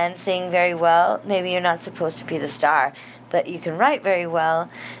you can sing very well, maybe you're not supposed to be the star, but you can write very well,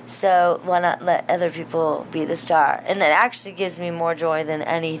 so why not let other people be the star? And it actually gives me more joy than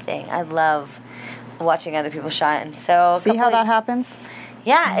anything. I love watching other people shine. So See how that happens?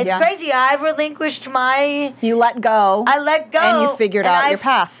 Yeah, it's crazy. I've relinquished my... You let go. I let go. And you figured out your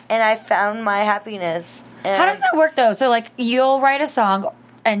path. And I found my happiness. And How does that work, though? So, like, you'll write a song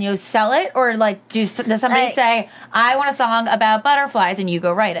and you sell it, or like, does somebody say, "I want a song about butterflies," and you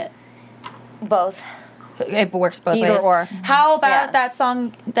go write it? Both. It works both Either ways. or. How about that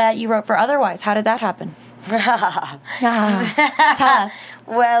song that you wrote for Otherwise? How did that happen? Tell us.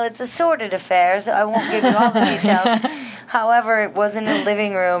 Well, it's a sordid affair, so I won't give you all the details. However, it was in a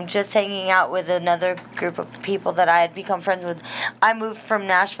living room, just hanging out with another group of people that I had become friends with. I moved from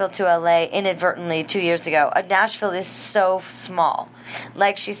Nashville to LA inadvertently 2 years ago. Nashville is so small.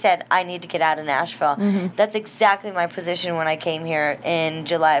 like she said, I need to get out of Nashville. That's exactly my position when I came here in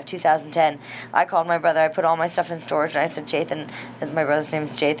July of 2010. I called my brother. I put all my stuff in storage, and I said, Jathan, my brother's name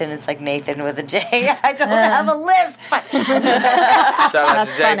is Jathan. It's like Nathan with a J. I don't have a lisp. Shout out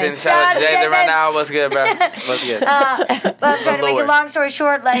to Jathan. Shout out to Jathan right now. What's good, bro? What's good? But I'm trying to make a long story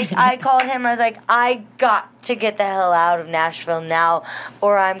short. Like, I called him, and I was like, I got to get the hell out of Nashville now,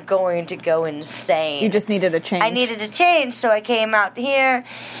 or I'm going to go insane. You just needed a change. I needed a change, so I came out here,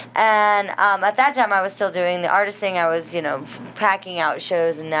 and at that time I was still doing the artist thing. I was, packing out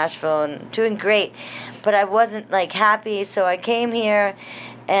shows in Nashville and doing great, but I wasn't, like, happy, so I came here,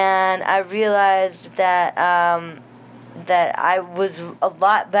 and I realized that that I was a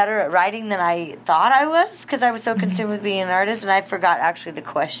lot better at writing than I thought I was, because I was so consumed with being an artist, and I forgot actually the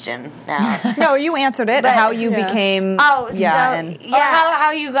question now. No, you answered it. But, how you became... Oh,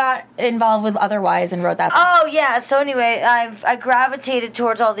 how you got involved with Otherwise and wrote that song. Oh, yeah. So anyway, I gravitated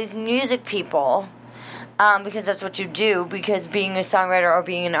towards all these music people. Because that's what you do, because being a songwriter or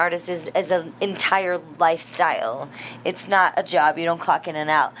being an artist is an entire lifestyle. It's not a job. You don't clock in and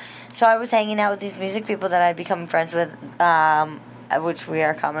out. So I was hanging out with these music people that I'd become friends with, which we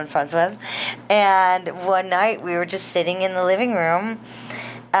are common friends with. And one night we were just sitting in the living room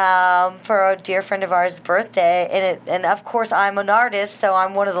for a dear friend of ours' birthday, and of course I'm an artist, so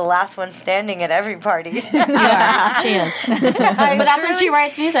I'm one of the last ones standing at every party. She is. But that's when she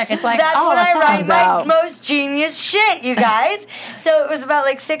writes music. It's like, that's when I write my out. most genius shit, you guys. So it was about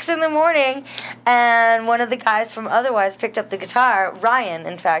like 6 a.m, and one of the guys from Otherwise picked up the guitar. Ryan,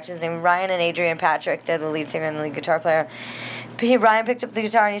 in fact, his name is Ryan and Adrian Patrick. They're the lead singer and the lead guitar player. Ryan picked up the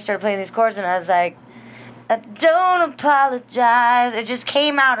guitar and he started playing these chords, and I was like, I don't apologize. It just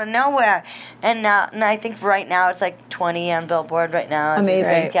came out of nowhere, and I think right now it's like 20 on Billboard right now. It's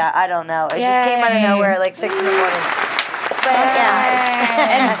amazing. Like, yeah, I don't know. It just came out of nowhere, like 6 a.m. But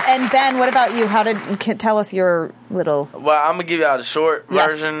yeah. And Ben, what about you? Tell us your little... Well, I'm gonna give y'all the short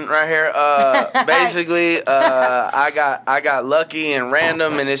version right here. Basically, I got lucky and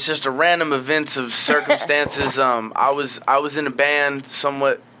random, and it's just a random events of circumstances. I was in a band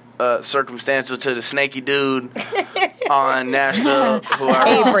somewhat circumstantial to the snaky dude on Nashville.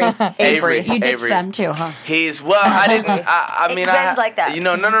 Avery. You ditched them too, huh? I didn't. I mean, Ben's like that.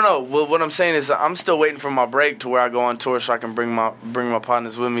 No. Well, what I'm saying is, I'm still waiting for my break to where I go on tour so I can bring my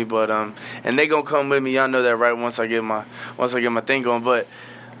partners with me. But and they gonna come with me. Y'all know that, right? Once I get my thing going, but.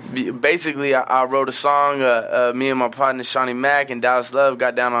 Basically, I wrote a song. Me and my partner Shawnee Mack and Dallas Love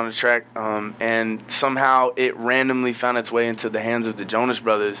got down on the track, and somehow it randomly found its way into the hands of the Jonas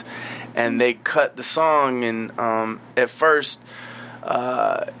Brothers, and they cut the song. And at first,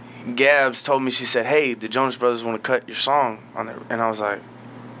 Gabs told me, she said, "Hey, the Jonas Brothers want to cut your song on it," and I was like,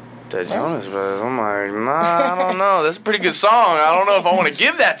 "The Jonas Brothers?" I'm like, "Nah, I don't know. That's a pretty good song. I don't know if I want to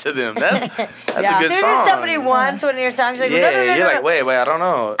give that to them. That's a good song." Somebody wants one of your songs, like, no, you're like, wait, I don't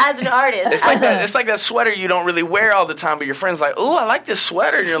know. As an artist, it's like that sweater you don't really wear all the time, but your friend's like, "Ooh, I like this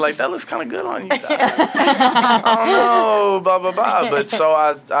sweater," and you're like, "That looks kind of good on you." I don't know, blah blah blah. But so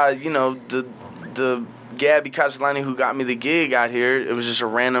I the Gabby Kachalani who got me the gig out here, it was just a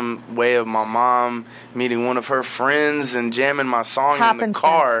random way of my mom meeting one of her friends and jamming my song in the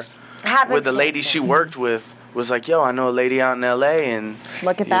car with the lady she worked with. Was like, "Yo, I know a lady out in L.A. and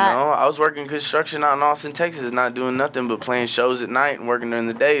look at that. I was working construction out in Austin, Texas, not doing nothing but playing shows at night and working during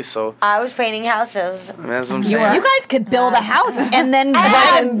the day. So I was painting houses. That's what I'm saying. You guys could build a house and then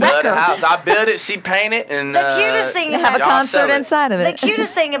write a build a house. I build it, she paint it, and the cutest thing have a concert inside of it. The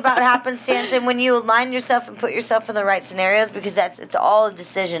cutest thing about happenstance, and when you align yourself and put yourself in the right scenarios, because it's all a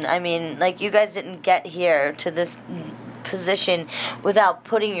decision. I mean, like, you guys didn't get here to this position without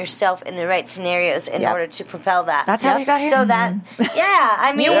putting yourself in the right scenarios in order to propel that. That's how we got here. So that,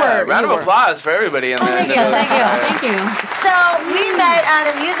 I mean, round of applause for everybody. Thank you. So we met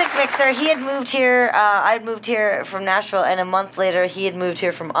at a music mixer. He had moved here. I had moved here from Nashville, and a month later, he had moved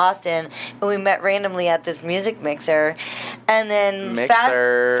here from Austin, and we met randomly at this music mixer. And then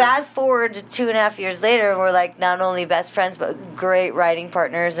fast forward to 2.5 years later, we're like not only best friends but great writing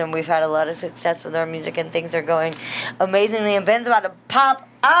partners, and we've had a lot of success with our music, and things are going amazingly, and Ben's about to pop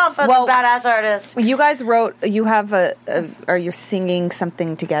off as a badass artist. You guys wrote, you have are you singing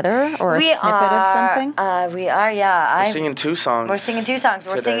something together or a snippet of something? We are, yeah. We're singing 2 songs. We're singing 2 songs.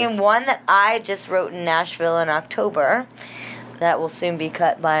 We're singing one that I just wrote in Nashville in October that will soon be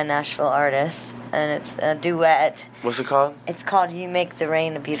cut by a Nashville artist, and it's a duet. What's it called? It's called You Make the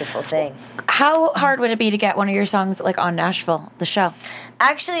Rain a Beautiful Thing. How hard would it be to get one of your songs like on Nashville, the show?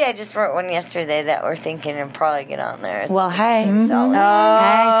 Actually, I just wrote one yesterday that we're thinking and probably get on there. Well, hey.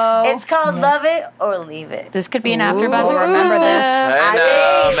 It's called Love It or Leave It. This could be an AfterBuzz exclusive. Remember this. Hey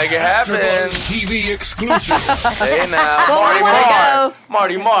now, make it happen. AfterBuzz TV exclusive. Hey now,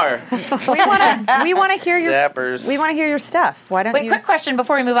 Marty Marr. We want to hear your Dappers. We want to hear your stuff. Why don't Wait, you? quick question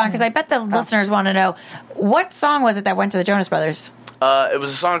before we move on, because I bet the listeners want to know, what song was it that went to the Jonas Brothers? It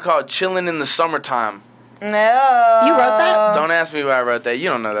was a song called "Chillin' in the Summertime." No. You wrote that? Don't ask me why I wrote that. You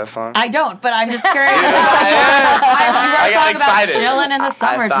don't know that song. I don't, but I'm just curious. You wrote I a got song about excited. chilling in the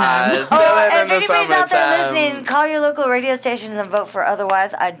summertime. If anybody's out there listening, call your local radio stations and vote for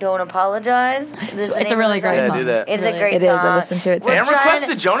Otherwise. I don't apologize. It's a really great song. Do that. It's a great It song. is. I listened to it too. And request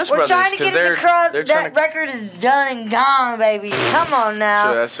the Jonas We're Brothers, trying to 'cause get it across. they're That trying to- record is done and gone, baby. Come on now.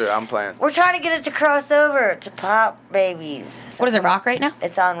 Sure, that's true. I'm playing. We're trying to get it to cross over to Pop Babies. What is it, rock right now?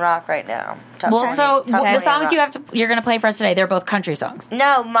 It's on rock right now. Top Well, 20, so top 20 the songs rock. you're going to play for us today, they're both country songs.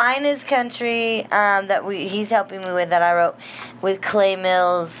 No, mine is country he's helping me with that I wrote with Clay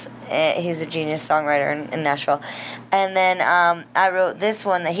Mills. He's a genius songwriter in Nashville. And then I wrote this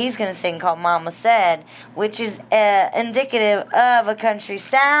one that he's going to sing called Mama Said, which is indicative of a country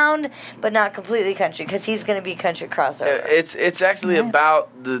sound, but not completely country, because he's going to be country crossover. It's actually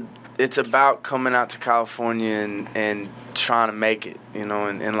it's about coming out to California and trying to make it,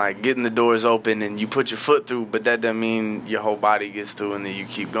 and like getting the doors open and you put your foot through, but that doesn't mean your whole body gets through and then you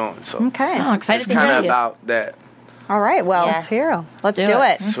keep going. So Okay. Oh, excited it's to hear kind of these. about that. All right. Well, Yeah. let's hear 'em. Let's do do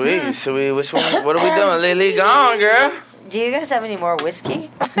it. it. Sweet. So which one? What are we doing? Lily, go on, girl. Do you guys have any more whiskey?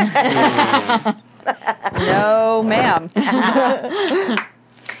 No, ma'am.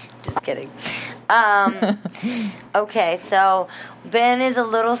 Just kidding. Okay, so Ben is a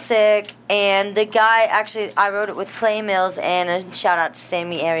little sick, and the guy, actually, I wrote it with Clay Mills, and a shout out to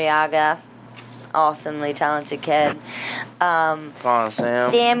Sammy Arriaga. Awesomely talented kid. Come on, Sam.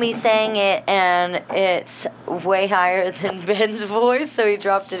 Sammy sang it, and it's way higher than Ben's voice, so he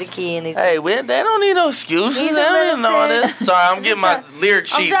dropped it a key, and he's Hey, they don't need no excuses. They He's a don't little need all sick. this. Sorry, I'm getting my lyric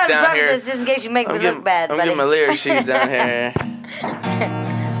I'm sheets trying to down preface here. this just in case you make me look bad, I'm buddy. getting my lyric sheets down here.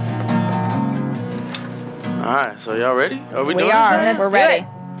 All right, so y'all ready? Are we doing We are. this? We're do ready. it.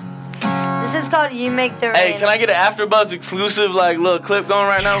 This is called You Make the Rain. Hey, can I get an AfterBuzz exclusive little clip going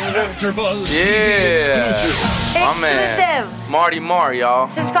right now? AfterBuzz TV Yeah. exclusive. My man, Exclusive. Marty Marr, y'all.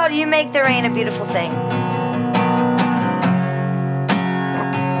 This is called You Make the Rain a Beautiful Thing.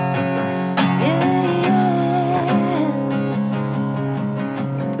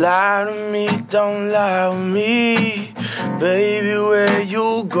 Lie to me, don't lie to me. Baby, where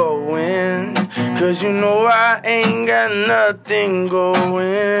you going? 'Cause you know I ain't got nothing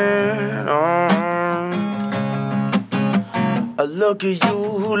going on. I look at you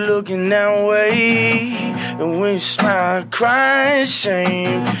looking that way, and when you smile, crying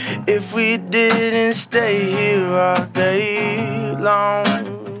shame. If we didn't stay here all day long,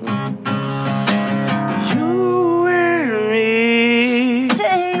 you and me.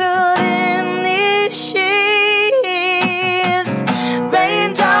 Tangled in these sheets,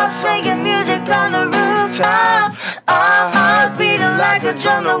 raindrops making music on the rooftop. Our hearts beating like a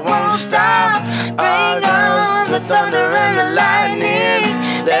drum that won't stop. Bring on the thunder and the lightning.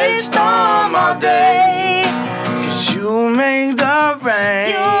 Let it storm all day. 'Cause you make the rain.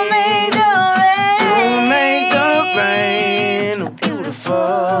 You make the rain. You make the rain a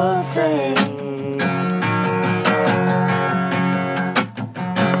beautiful thing.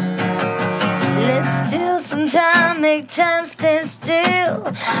 Let's steal some time, make time stand still.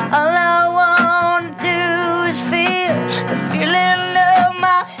 All I wanna do is feel the feeling of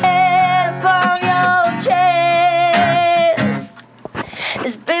my head upon your chest.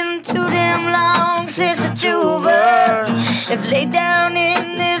 It's been too damn long since the two of us have laid down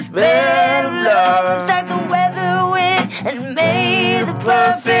in this bed of love. Looks like the weather went and made the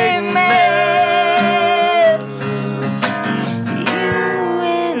perfect mess. You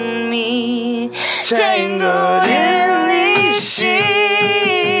and me tangled in these sheets,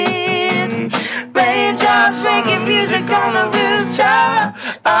 raindrops making music on the rooftop.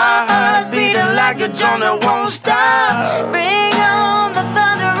 Our hearts beating like a drum that won't stop. Bring on the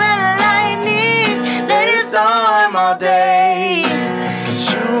thunder and the lightning, let it storm all day. 'Cause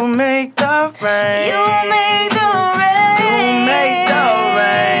you make the rain. You make the rain. You make the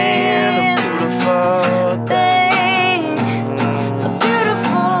rain a beautiful thing. A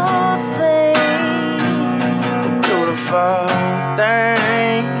beautiful thing. beautiful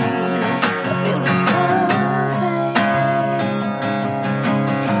thing. A beautiful thing.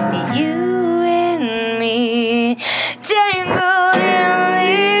 You and me tangled in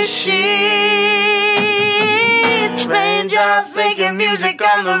these sheets, raindrops making music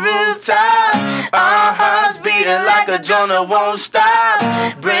drunk on the rooftop. Our hearts beating like a drum that won't stop.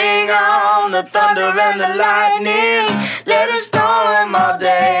 Bring on the thunder and the lightning. Let it storm all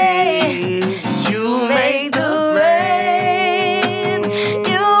day. You make the rain.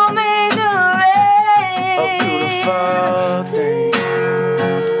 You make the rain. A beautiful thing.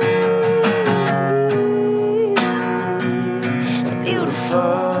 A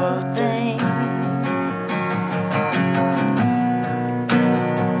beautiful thing.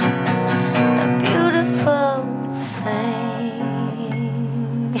 A beautiful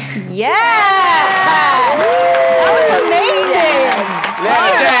thing. Yeah! That was amazing!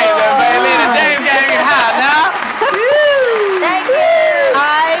 Lena James, everybody. Lena James got me hot now. Thank you. I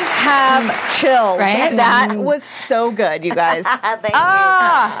have chills. Right? That was so good, you guys.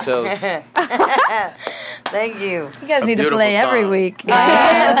 Thank Chills. Thank you. You guys need to beautiful play every song. week.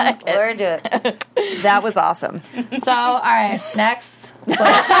 Learn to it. That was awesome. So, all right, next. What do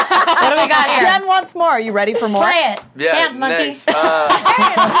we got here? Jen wants more. Are you ready for more? Play it. Yeah, Dance, monkey. next.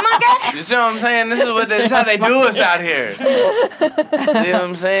 You see what I'm saying? This is how they do us out here. You know what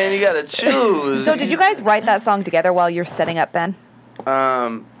I'm saying? You gotta choose. So did you guys write that song together while you're setting up, Ben?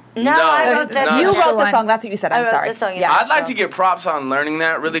 No, I wrote that. You wrote the one. song. That's what you said. I I'm wrote sorry. the song, Yeah. I'd like to get props on learning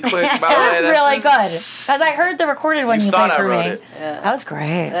that really quick. By the way, That was really just- good. Because I heard the recorded one You you thought played I for wrote me. it. That was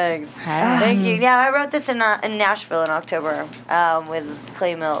great. Thanks. Thank you. Yeah, I wrote this in Nashville in October with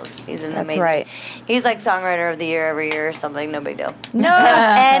Clay Mills. He's an amazing. right. He's like songwriter of the year every year or something. No big deal. No.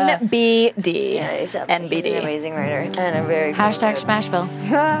 NBD. Yeah, he's an NBD. amazing writer and a very Hashtag Smashville.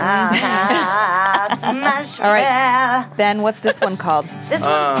 Smash. All right. Ben, what's this one called? This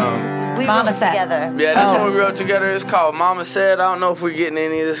one we Mama wrote Said. together. Yeah, this one we wrote together is called Mama Said. I don't know if we're getting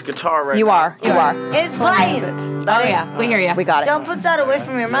any of this guitar right You now. are. You are. It's playing. Oh, yeah. We hear you. We got it. Don't put that away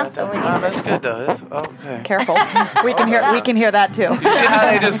from your mouth though. When you Oh, that's good though. Okay. Careful. We can hear. We can hear that too. You see how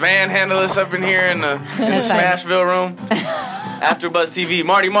they just manhandle us up in here in the Smashville room? AfterBuzz TV.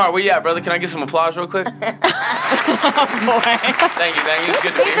 Marty Mark, where you at, brother? Can I get some applause real quick? Thank you. It's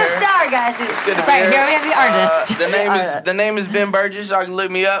good to be He's here. a star, guys. It's good to be Right, here. here we have the artist. The name is Ben Burgess. Y'all can look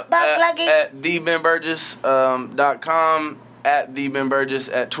me up Buck Lucky. at thebenburgess.com, at thebenburgess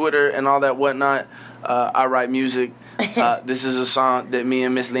at Twitter and all that whatnot. I write music. This is a song that me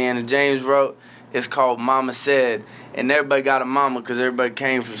and Miss Leanna James wrote. It's called Mama Said. And everybody got a mama because everybody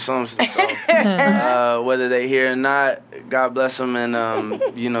came from something. So whether they hear or not, God bless them. And,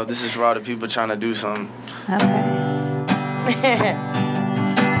 this is for all the people trying to do something.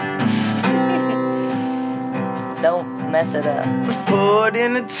 Don't mess it up. Put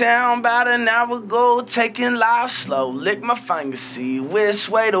in the town about an hour ago, taking life slow. Lick my fingers, see which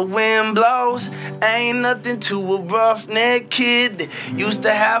way the wind blows. Ain't nothing to a roughneck kid that used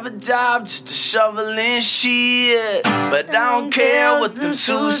to have a job just to shovel in shit. But I don't care what them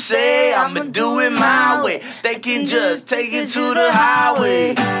two say, I'ma do it my way. They can just take it to the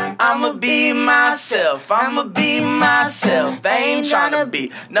highway. I'ma be myself, I'ma be myself. I ain't tryna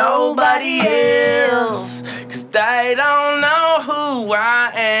be nobody else, 'cause they don't know who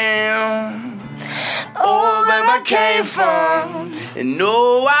I am or where I came from. And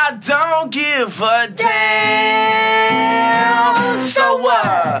no, I don't give a damn. So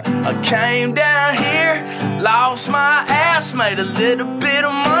what? I came down here, lost my ass, made a little bit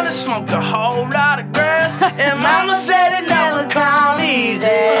of money, smoked a whole lot of grass, and mama said it never come easy.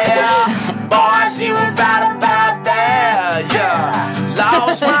 Boy, she was right about that, yeah.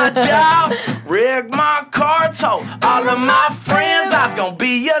 Lost my job, rigged my car, told all of my friends I was gonna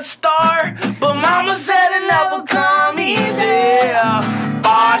be a star, but mama said it never come easy.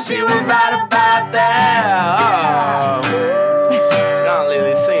 Boy, she was right about that. Y'all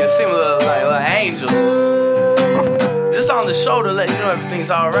literally sing a little like angels. Just on the shoulder, let you know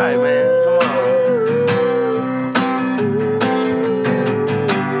everything's alright, man. Come on.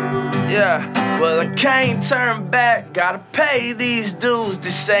 Yeah. Well, I can't turn back, gotta pay these dues.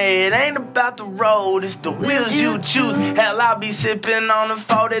 They say it ain't about the road, it's the wheels you choose. Hell, I'll be sipping on the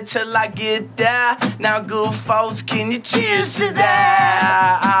 40 till I get there. Now, good folks, can you cheers to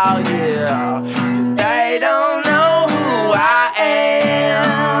that? Oh, yeah. 'Cause they don't know who I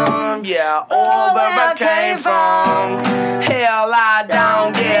am, yeah, or where I came from. Hell, I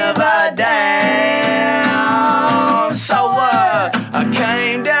don't give a damn. So what? I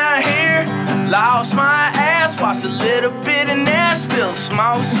came down here, lost my ass, watched a little bit in Nashville,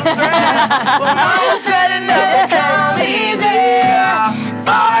 smoked some grass. But mama said it never come easy.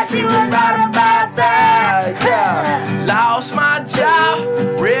 Boy, she was right about that. Yeah. Lost my job,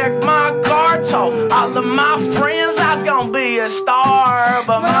 rigged my car, told all of my friends I was gonna be a star.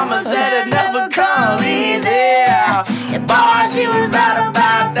 But mama said it never come easy. Boy, she was right about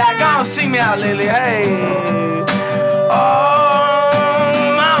out lately. Hey.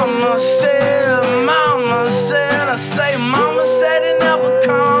 Oh, mama said, I say, mama said it never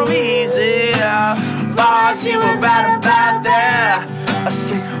come easy. Boy, she was right about that. I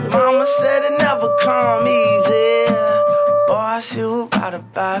say, mama said it never come easy. Boy, she was right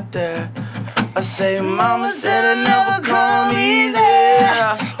about that. I say, mama said it never come easy.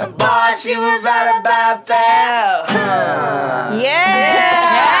 Boy, she was right about that. Yeah.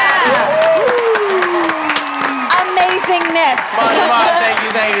 Amazingness. Thank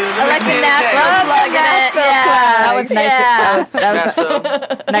you. I like the Nashville plug in it. That was nice. That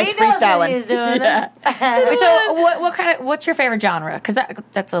was nice freestyling. So, what's your favorite genre? Because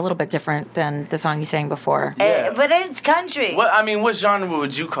that's a little bit different than the song you sang before. But it's country. What genre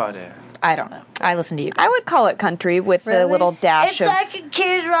would you call that? I don't know. I listen to you. I would call it country with a little dash it's of like a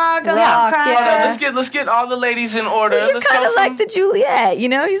Kid Rock. rock. Let's get all the ladies in order. You're kind of like the Juliet, you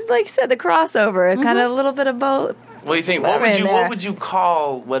know? He's like said the crossover, kind of a little bit of both. What do you think? What would you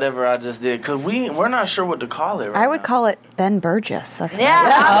call whatever I just did? Because we're not sure what to call it. Right I would call it Ben Burgess. That's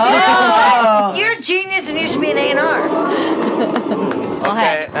You're a genius and you should be an A&R.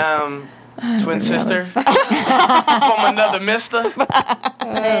 Okay. Twin sister from another mister.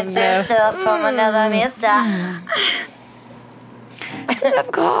 Twin sister from another mister. It's a tough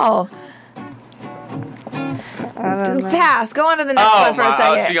call. Pass. Go on to the next one for a second.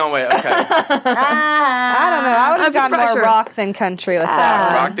 Oh, she gonna wait. Okay. I don't know. I would have gone more rock than country with that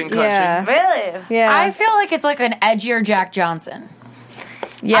one. Rock than country. Yeah. Really? Yeah. I feel like it's like an edgier Jack Johnson.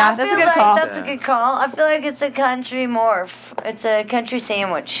 Yeah, that's a good call. That's a good call. I feel like it's a country morph. It's a country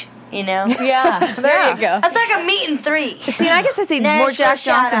sandwich. You know? Yeah. There you go. That's like a meat and three. See, and I guess I say more Jack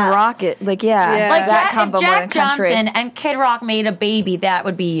Johnson Rocket. Like, like that if combo more Jack than country. Johnson and Kid Rock made a baby, that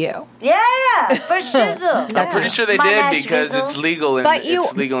would be you. Yeah, for shizzle. I'm pretty sure they did because it's legal in. But you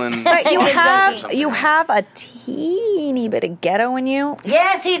have a teeny bit of ghetto in you.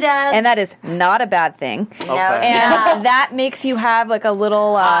 Yes, he does. And that is not a bad thing. Okay. And that makes you have like a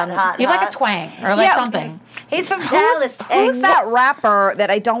little you have like a twang or like something. He's from Dallas. Who's that rapper that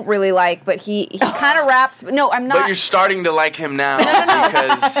I don't really like, but he kind of raps? No, I'm not. But you're starting to like him now. No.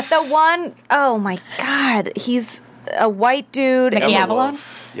 Because the one, oh my God, he's a white dude. Mickey Avalon?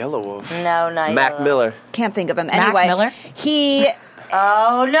 Yellow Wolf. No, not Mac Yellow. Miller. Can't think of him. Mac Anyway, Miller? he.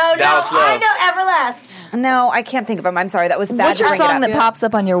 Oh, no. Dallas I Love. know Everlast. No, I can't think of him. I'm sorry. That was bad. What's to your bring it song up. that pops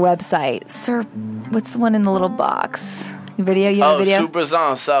up on your website? Sir, what's the one in the little box? Video? You have a video? Supers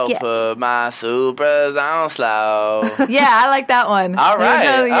on so put my supers on slow. Yeah, I like that one. All right,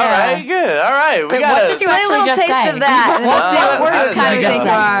 All right, good. All right, we got what did you Play a actually little just taste say? of that. And we'll see what What kind of did you things just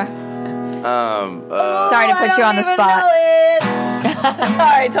you are. say? Sorry to put you on the spot. It.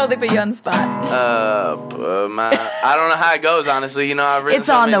 Sorry, totally put you on the spot. I don't know how it goes, honestly. You know, I've written It's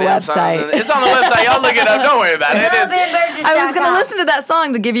so on many the damn website. songs. It's on the website. Y'all look it up. Don't worry about it. I was going to listen to that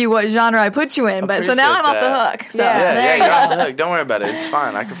song to give you what genre I put you in, but so now I'm off the hook. So Yeah, you're off the hook. Don't worry about it. It's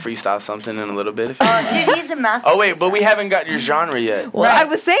fine. I can freestyle something in a little bit. If you Dude, he's a master. Oh, wait, but we haven't got your genre yet. Well, I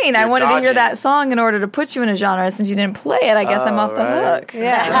was saying I You're wanted to hear dodging. that song in order to put you in a genre. Since you didn't play it, I guess I'm off the right. hook.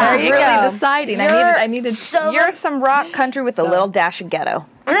 Yeah. There you go. Deciding. I needed. You're some rock country with a little dash of ghetto.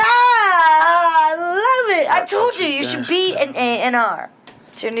 I love it. I told you, you should be an A&R.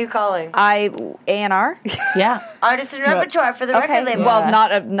 It's your new calling. A&R? Yeah. Artist and repertoire for the Okay. record label. Well,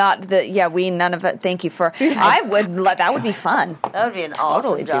 not the. Yeah, none of it. Thank you for. I would. That would be fun. That would be an awesome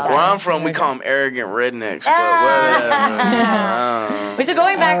Totally do job. Where I'm from, we call them arrogant rednecks. But whatever. Wait, so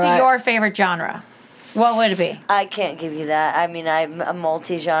going back to your favorite genre, what would it be? I can't give you that. I mean, I'm a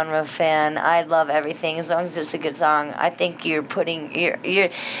multi-genre fan. I love everything as long as it's a good song. I think you're putting you're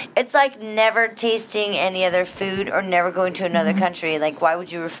it's like never tasting any other food or never going to another country. Like, why would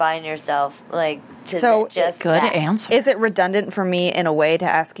you refine yourself? Like, to So, just Good that? answer. Is it redundant for me in a way to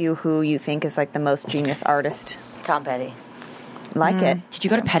ask you who you think is like the most genius artist? Tom Petty. Like it. Did you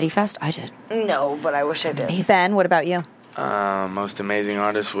go to Petty Fest? I did. No, but I wish I did. Ben, what about you? Most amazing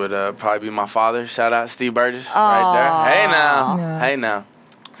artist would probably be my father. Shout out Steve Burgess right there. Hey now. Hey now.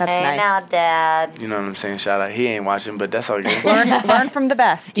 That's Hey nice. now, Dad. You know what I'm saying? Shout out. He ain't watching, but that's all good. Learn from the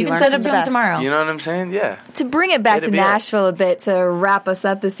best. You can learn send from it the to him best. tomorrow. You know what I'm saying? Yeah. To bring it back It'd to be Nashville a bit to wrap us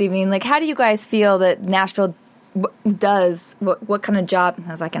up this evening, like how do you guys feel that Nashville does what kind of job,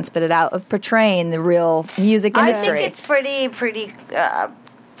 as I can spit it out, of portraying the real music I industry? think it's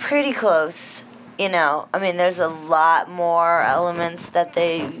pretty close. You know, I mean, there's a lot more elements that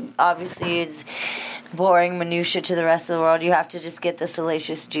they obviously is boring minutia to the rest of the world. You have to just get the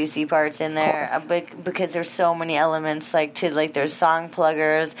salacious, juicy parts in there because there's so many elements. There's song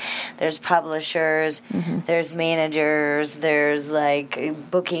pluggers, there's publishers, there's managers, there's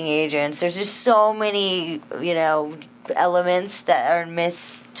booking agents. There's just so many, elements that are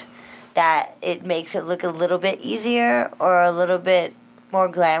missed that it makes it look a little bit easier or a little bit more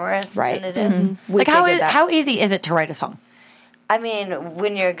glamorous than it is. How easy is it to write a song? I mean,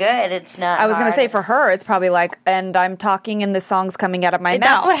 when you're good, it's not. I was going to hard. say for her, it's probably and I'm talking and the song's coming out of my mouth.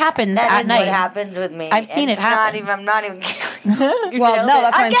 That's what happens That at is night. what happens with me. I've seen it happen. I'm not even. Well, no,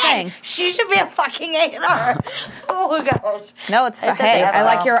 that's what I'm saying. She should be a fucking A&R. Oh my gosh. No, it's hey. I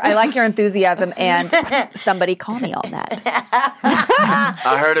like your enthusiasm, and somebody call me on that.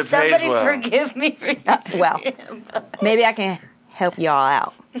 I heard it pays Somebody well. forgive me for Well, maybe I can help y'all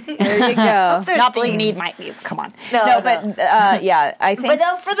out. There you go. Not that you need my come on. No. But yeah, I think. But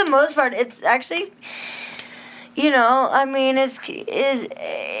no, for the most part, it's actually, I mean,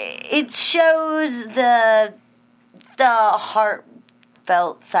 it shows the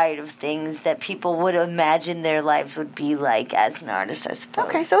heartfelt side of things that people would imagine their lives would be like as an artist, I suppose.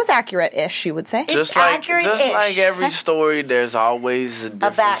 Okay, so it's accurate-ish, you would say. Just accurate-ish. like every story, there's always a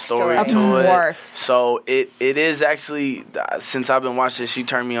different story backstory. to Of it. course. So it is actually, since I've been watching this, she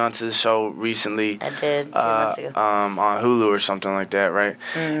turned me on to the show recently. I did. 3 months ago. On Hulu or something like that, right?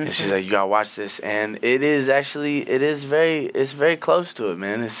 And she's like, "You gotta watch this," and it's very close to it,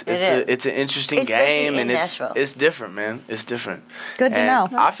 man. It's an interesting Especially game, in and Nashville. it's different, man. It's different. Good to know.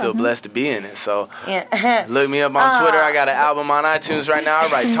 I feel blessed to be in it. So Yeah. look me up on Twitter. I got an album on iTunes right now.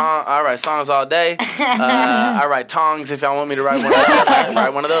 I write songs all day. I write tongs if y'all want me to write one of those. I can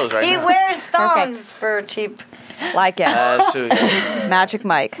write one of those right He now. wears thongs for cheap. Like it. That's true. Yeah. Magic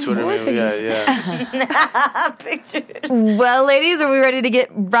Mike. Twitter name, yeah. Pictures. Well, ladies, are we ready to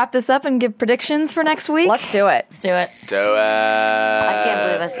wrap this up and give predictions for next week? Let's do it. Let's do it. So, I can't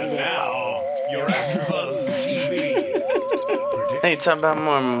believe I said that. Now, your AfterBuzz TV. hey, talking about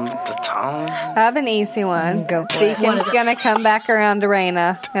more the tongue. I have an easy one. Deacon's gonna come back around to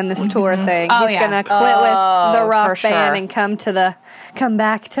Raina and this tour thing. Oh, He's yeah. gonna quit with the rock for band sure. and come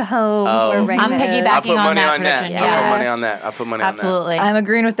back to home where Raina I'm is. piggybacking I put on money that on that. prediction. I Yeah. put money on that. I put money on that. Absolutely. I'm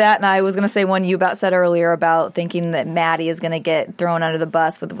agreeing with that, and I was going to say one you about said earlier about thinking that Maddie is going to get thrown under the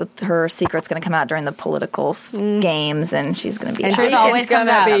bus with her secret's going to come out during the political games, and she's going to be And out. Truth Deacon's always comes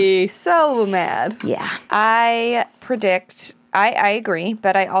gonna out. be so mad. Yeah. I predict. I agree,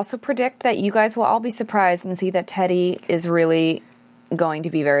 but I also predict that you guys will all be surprised and see that Teddy is really going to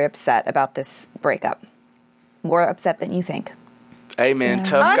be very upset about this breakup. More upset than you think. Hey, man,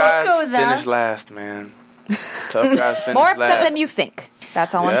 tough I'll go guys with that. finish last, man. Tough guys finish More last. upset than you think.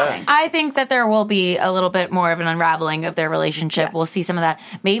 That's all I'm Yeah. saying. I think that there will be a little bit more of an unraveling of their relationship. Yes. We'll see some of that.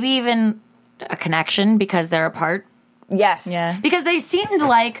 Maybe even a connection because they're apart. Yes. Yeah. Because they seemed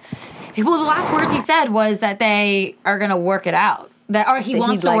like, well, the last words he said was that they are going to work it out. Or he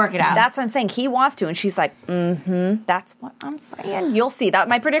wants to work it out. That's what I'm saying. He wants to, and she's like, that's what I'm saying. You'll see that.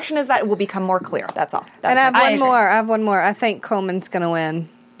 My prediction is that it will become more clear. That's all. That's And I have I one agree. more. I have one more. I think Coleman's gonna win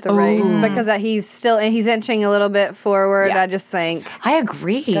the race because he's inching a little bit forward. Yeah. I just think, I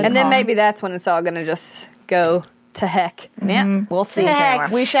agree. and then maybe that's when it's all gonna just go to heck. Yeah, we'll see.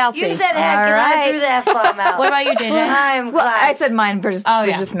 Heck. We shall see. You said heck, All and right. I threw that bomb out. What about you, JJ? I'm Well, glad. I said mine was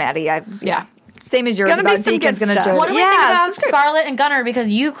yeah. just Maddie. Yeah. Same as yours. gonna be about some Deacon's good gonna stuff. join. What do we Yeah, think about it's great. Scarlett and Gunnar? Because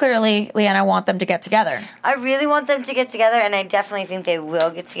you clearly, Leanna, want them to get together. I really want them to get together, and I definitely think they will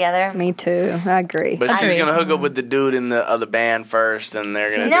get together. Me too. I agree. But she's Agreed. gonna hook up with the dude in the other band first, and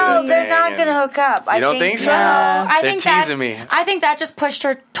they're gonna do No, that they're thing, not and- going to hook up. You don't think so? No. I They're think teasing me. I think that just pushed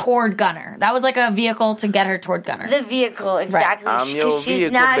her toward Gunnar. That was like a vehicle to get her toward Gunnar. The vehicle, exactly. I'm 'Cause your she's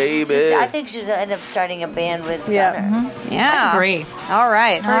vehicle, not, baby. I think she's going to end up starting a band with Yeah. Gunnar. Yeah. I agree. All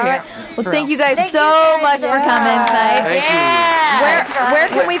right. All right. Well, thank you guys Thank so you guys. much for coming tonight. Thank you. Where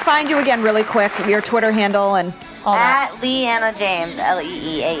can we find you again, really quick? Your Twitter handle and All that. At Leanna James,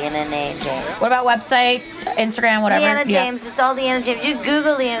 Leeanna James. What about website, Instagram, whatever? Leanna Yeah. James, it's all Leanna James. You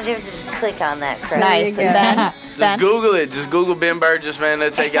Google Leanna James, just click on that crap. nice. you And go. then Just Google it. Just Google Ben Burgess, man. They'll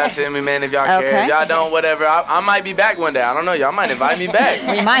take y'all to me, man, if y'all care. Okay. If y'all don't, whatever. I might be back one day. I don't know. Y'all might invite me back.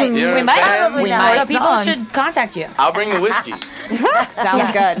 we might. You know We what I'm might. saying? Probably We not. might. So people Songs. should contact you. I'll bring the whiskey.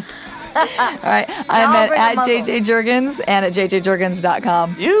 Sounds good. All right. I'm I'll at bring a muzzle. JJ Jurgens and at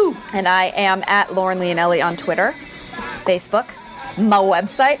jjjurgens.com. You. And I am at Lauren Leonelli on Twitter, Facebook, my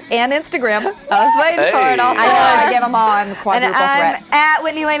website, and Instagram. I was waiting for it all. Hey. I know, I give them all. I'm And quadruple I'm threat. at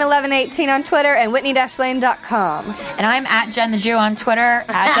Whitney Lane 1118 on Twitter and Whitney-Lane.com. And I'm at Jen the Jew on Twitter,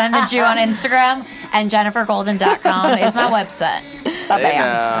 at Jen the Jew on Instagram, and JenniferGolden.com is my website.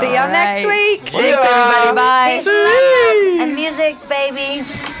 Ba-bam. See y'all next week. Thanks, everybody. Bye. And music, baby.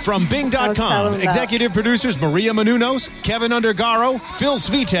 From Bing.com, executive producers Maria Menounos, Kevin Undergaro, Phil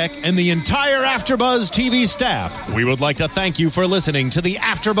Svitek, and the entire AfterBuzz TV staff, we would like to thank you for listening to the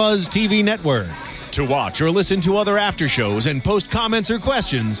AfterBuzz TV network. To watch or listen to other after shows and post comments or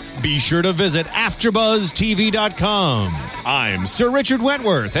questions, be sure to visit AfterBuzzTV.com. I'm Sir Richard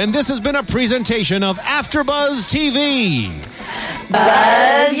Wentworth, and this has been a presentation of AfterBuzz TV.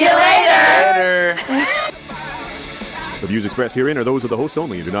 Buzz you later. The views expressed herein are those of the hosts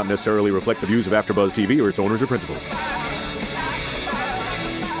only and do not necessarily reflect the views of AfterBuzz TV or its owners or principals.